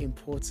so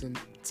important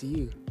to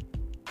you?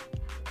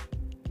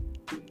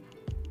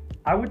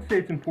 I would say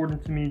it's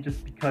important to me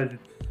just because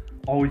it's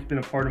always been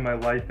a part of my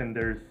life, and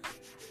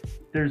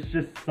there's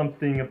just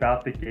something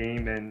about the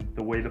game and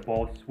the way the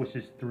ball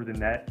swishes through the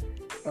net.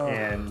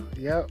 And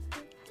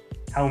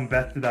how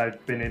invested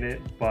I've been in it.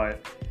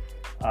 But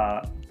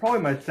probably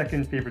my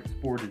second favorite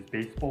sport is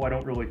baseball. I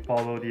don't really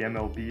follow the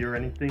MLB or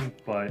anything,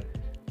 but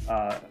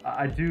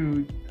I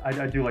do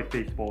like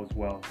baseball as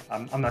well.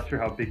 I'm not sure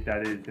how big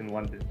that is in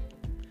London.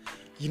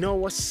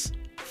 What's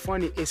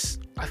funny is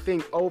I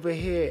think over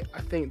here,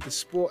 the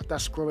sport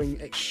that's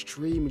growing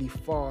extremely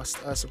fast,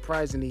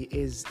 surprisingly,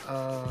 is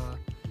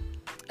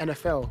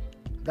NFL.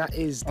 That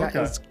is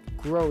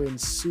growing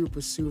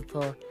super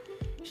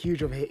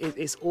huge over here.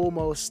 It's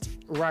almost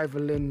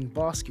rivaling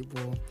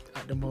basketball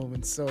at the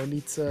moment, so I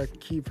need to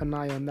keep an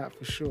eye on that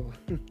for sure.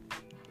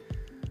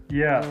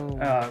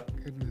 Yeah,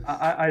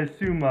 I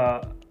assume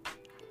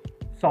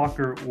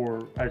soccer,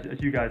 or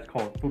as you guys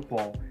call it,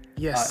 football,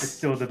 It's Yes,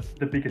 still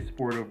the biggest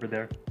sport over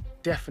there.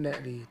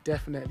 definitely,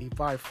 definitely,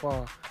 by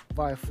far.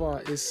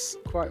 It's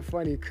quite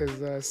funny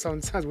because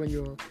sometimes when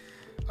you're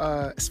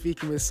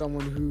speaking with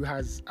someone who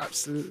has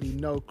absolutely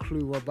no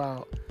clue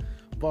about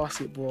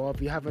basketball, I'll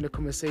be having a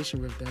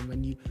conversation with them,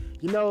 and you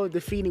know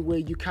the feeling where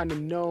you kind of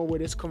know where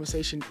this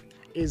conversation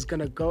is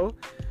gonna go.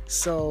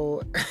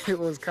 So it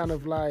was kind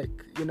of like,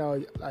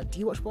 like, do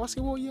you watch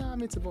basketball? Yeah,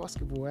 I'm into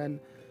basketball. And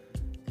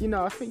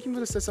I think you must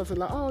have said something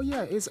like, oh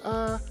yeah, is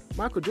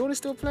Michael Jordan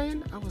still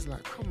playing? I was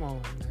like, come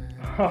on,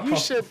 man, you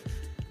should.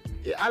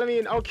 I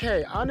mean,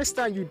 okay, I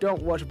understand you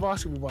don't watch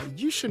basketball, but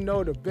you should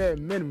know the bare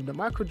minimum that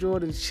Michael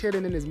Jordan's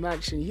chilling in his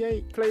mansion. He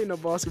ain't playing no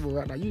basketball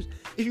right now.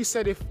 If you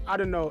said, if I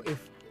don't know,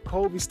 if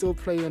Kobe's still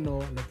playing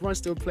or LeBron's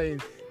still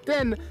playing,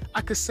 then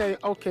I could say,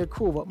 okay,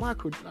 cool. But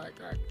Michael, like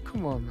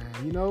come on,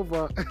 man,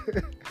 but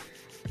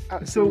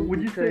So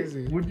absolutely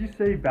crazy. would you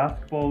say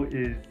basketball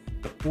is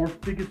the fourth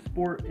biggest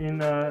sport in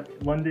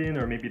London,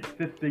 or maybe the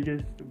fifth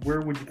biggest?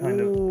 Where would you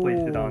kind of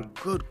place it on?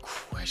 Good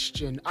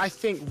question. I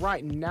think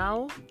right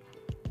now,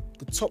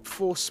 the top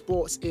four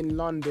sports in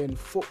London,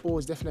 football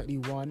is definitely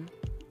one.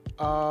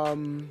 What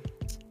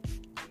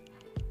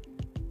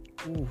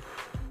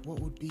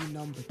would be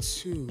number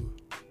two?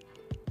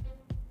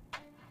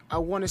 I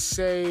want to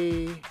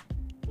say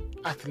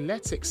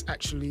athletics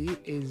actually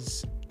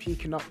is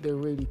peaking up there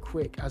really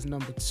quick as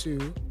number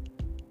two.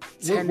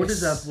 What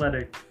is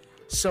athletics?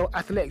 So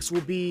athletics will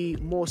be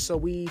more so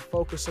we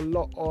focus a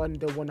lot on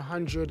the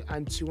 100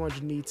 and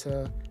 200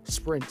 meter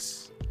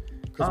sprints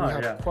because we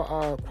have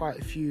quite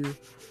a few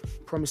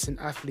promising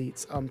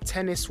athletes.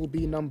 Tennis will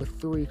be number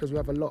three because we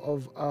have a lot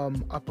of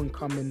up and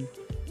coming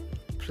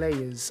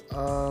players.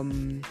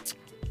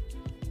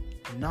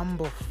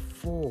 Number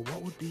four,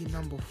 what would be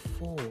number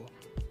four?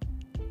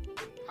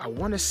 I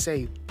want to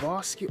say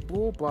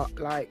basketball, but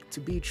like, to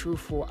be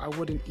truthful, I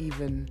wouldn't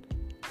even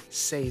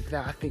say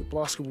that. I think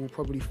basketball will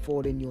probably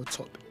fall in your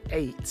top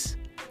 8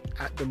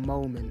 at the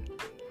moment.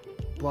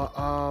 But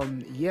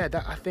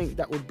I think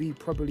that would be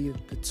probably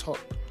the top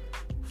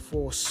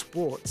 4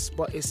 sports.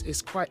 But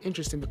it's quite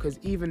interesting because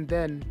even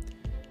then,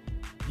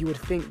 you would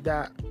think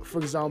that, for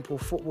example,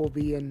 football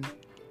being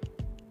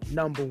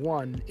number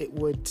 1, it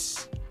would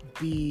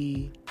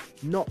be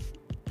not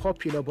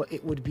popular, but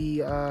it would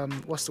be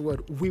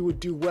we would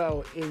do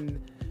well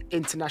in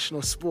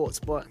international sports.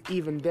 But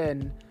even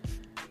then,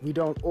 we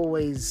don't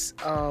always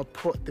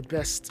put the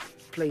best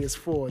players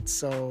forward,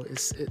 so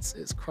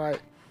it's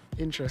quite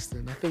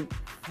interesting. I think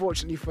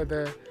fortunately for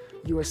the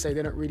USA,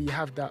 they don't really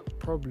have that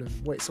problem.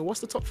 Wait, so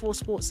what's the top 4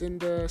 sports in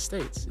the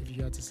States, if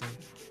you had to say?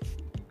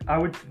 I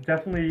would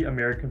definitely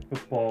American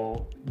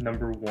football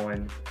number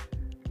 1.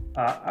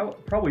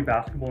 Probably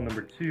basketball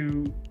number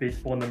 2,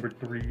 baseball number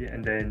 3,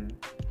 and then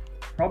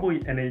probably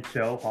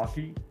NHL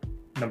hockey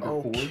number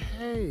 4.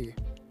 Okay.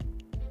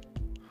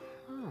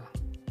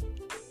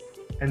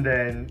 And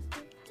then,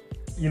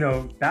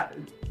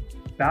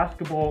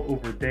 basketball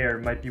over there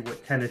might be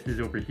what tennis is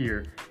over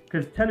here.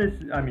 Because tennis,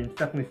 I mean, it's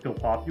definitely still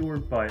popular,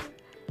 but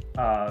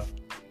I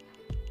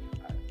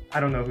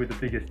don't know who the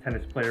biggest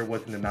tennis player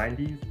was in the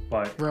 90s,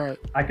 but right.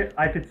 I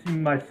could see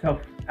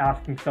myself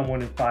asking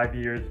someone in 5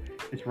 years,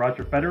 is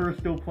Roger Federer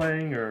still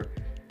playing? Or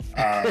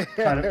I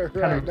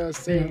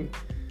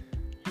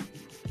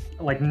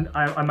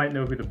might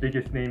know who the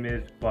biggest name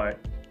is, but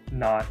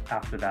not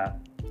after that.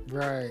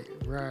 Right.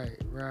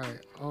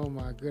 Oh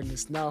my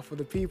goodness. Now, for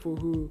the people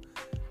who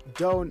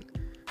don't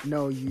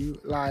know you,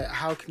 like,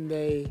 how can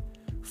they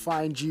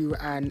find you,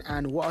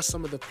 and what are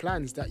some of the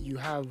plans that you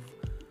have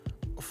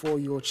for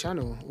your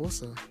channel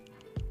also?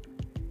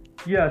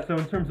 Yeah, so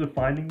in terms of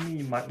finding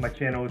me, my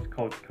channel is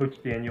called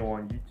Coach Daniel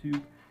on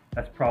YouTube.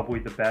 That's probably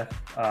the best.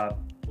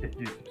 If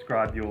you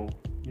subscribe, you'll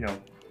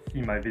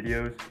see my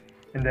videos.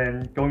 And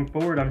then going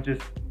forward,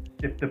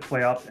 if the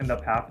playoffs end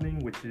up happening,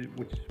 which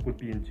would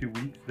be in 2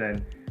 weeks,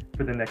 then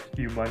for the next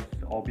few months,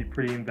 I'll be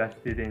pretty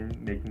invested in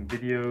making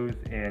videos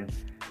and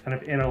kind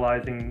of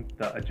analyzing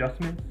the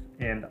adjustments.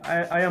 And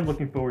I am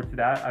looking forward to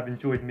that. I've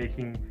enjoyed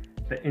making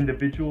the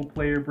individual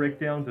player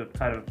breakdowns of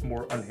kind of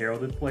more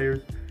unheralded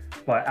players.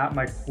 But at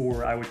my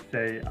core, I would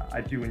say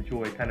I do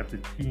enjoy kind of the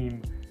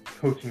team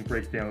coaching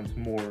breakdowns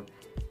more.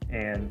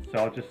 And so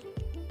I'll just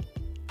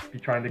be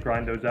trying to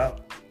grind those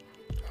out.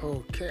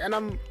 Okay, and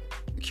I'm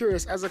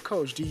curious, as a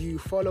coach, do you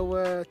follow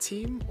a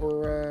team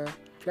or a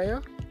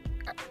player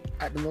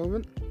at the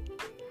moment?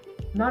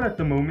 Not at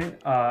the moment.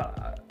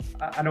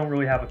 I don't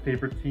really have a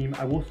favorite team.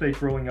 I will say,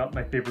 growing up,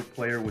 my favorite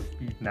player was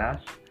Steve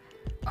Nash.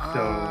 So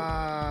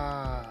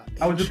I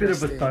was a bit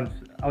of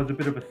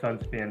a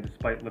Suns fan,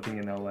 despite living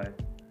in LA.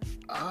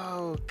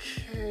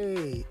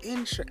 Okay,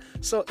 interesting.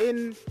 So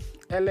in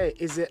LA,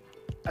 is it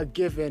a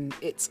given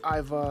it's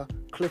either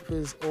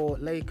Clippers or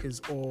Lakers,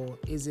 or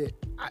is it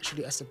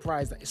actually a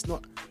surprise that it's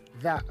not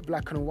that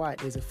black and white?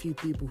 There's a few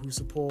people who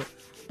support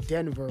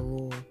Denver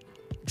or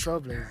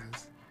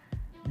Trailblazers.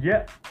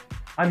 Yeah,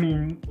 I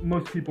mean,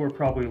 most people are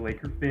probably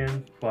Laker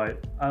fans,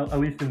 but at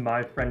least in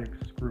my friend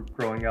group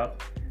growing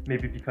up,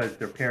 maybe because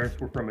their parents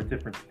were from a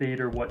different state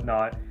or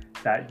whatnot,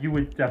 that you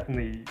would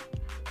definitely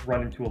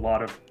run into a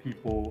lot of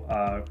people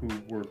who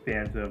were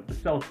fans of the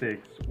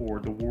Celtics or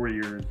the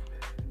Warriors.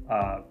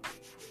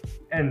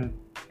 And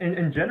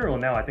in general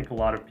now, I think a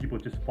lot of people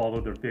just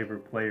follow their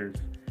favorite players.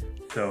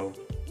 So,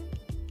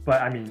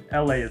 but I mean,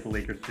 LA is a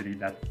Lakers city,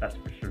 that's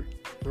for sure.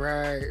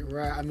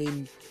 Right. I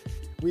mean,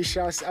 we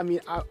shall. I mean,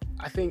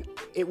 I think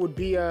it would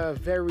be a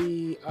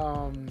very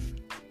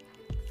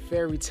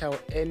fairy tale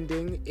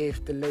ending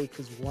if the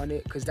Lakers won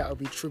it, because that would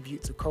be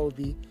tribute to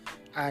Kobe,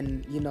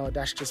 and you know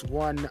that's just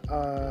one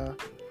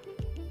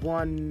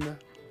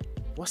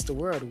what's the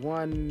word?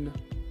 One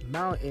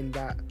mountain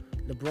that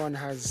LeBron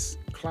has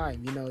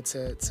climbed. You know,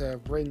 to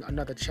bring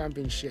another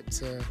championship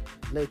to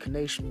Laker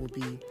Nation would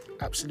be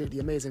absolutely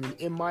amazing. I mean,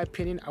 in my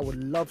opinion, I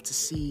would love to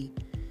see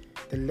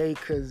the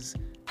Lakers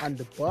and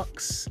the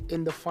Bucks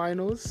in the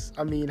finals.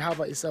 I mean, how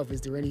about yourself?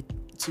 Is there any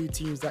two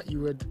teams that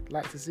you would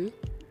like to see?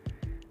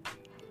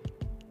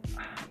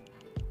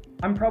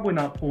 I'm probably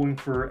not pulling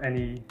for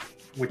any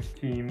which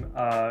team.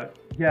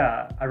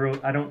 Yeah,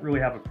 I don't really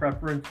have a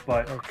preference,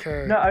 but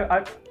Okay. no,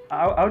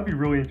 I would be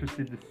really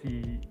interested to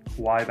see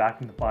Kawhi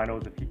back in the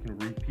finals if he can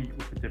repeat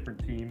with a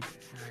different team.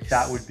 Nice.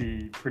 That would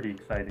be pretty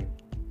exciting.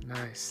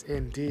 Nice,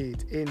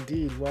 indeed.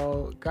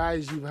 Well,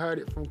 guys, you've heard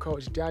it from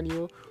Coach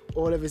Daniel.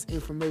 All of his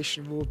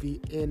information will be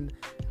in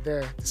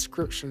the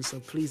description, so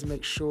please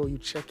make sure you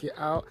check it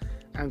out.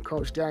 And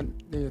Coach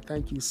Daniel,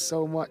 thank you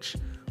so much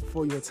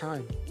for your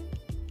time.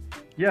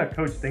 Yeah,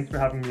 Coach, thanks for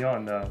having me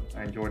on.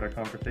 I enjoyed our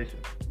conversation.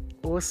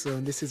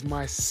 Awesome. This is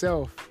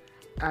myself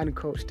and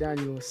Coach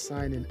Daniel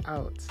signing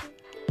out.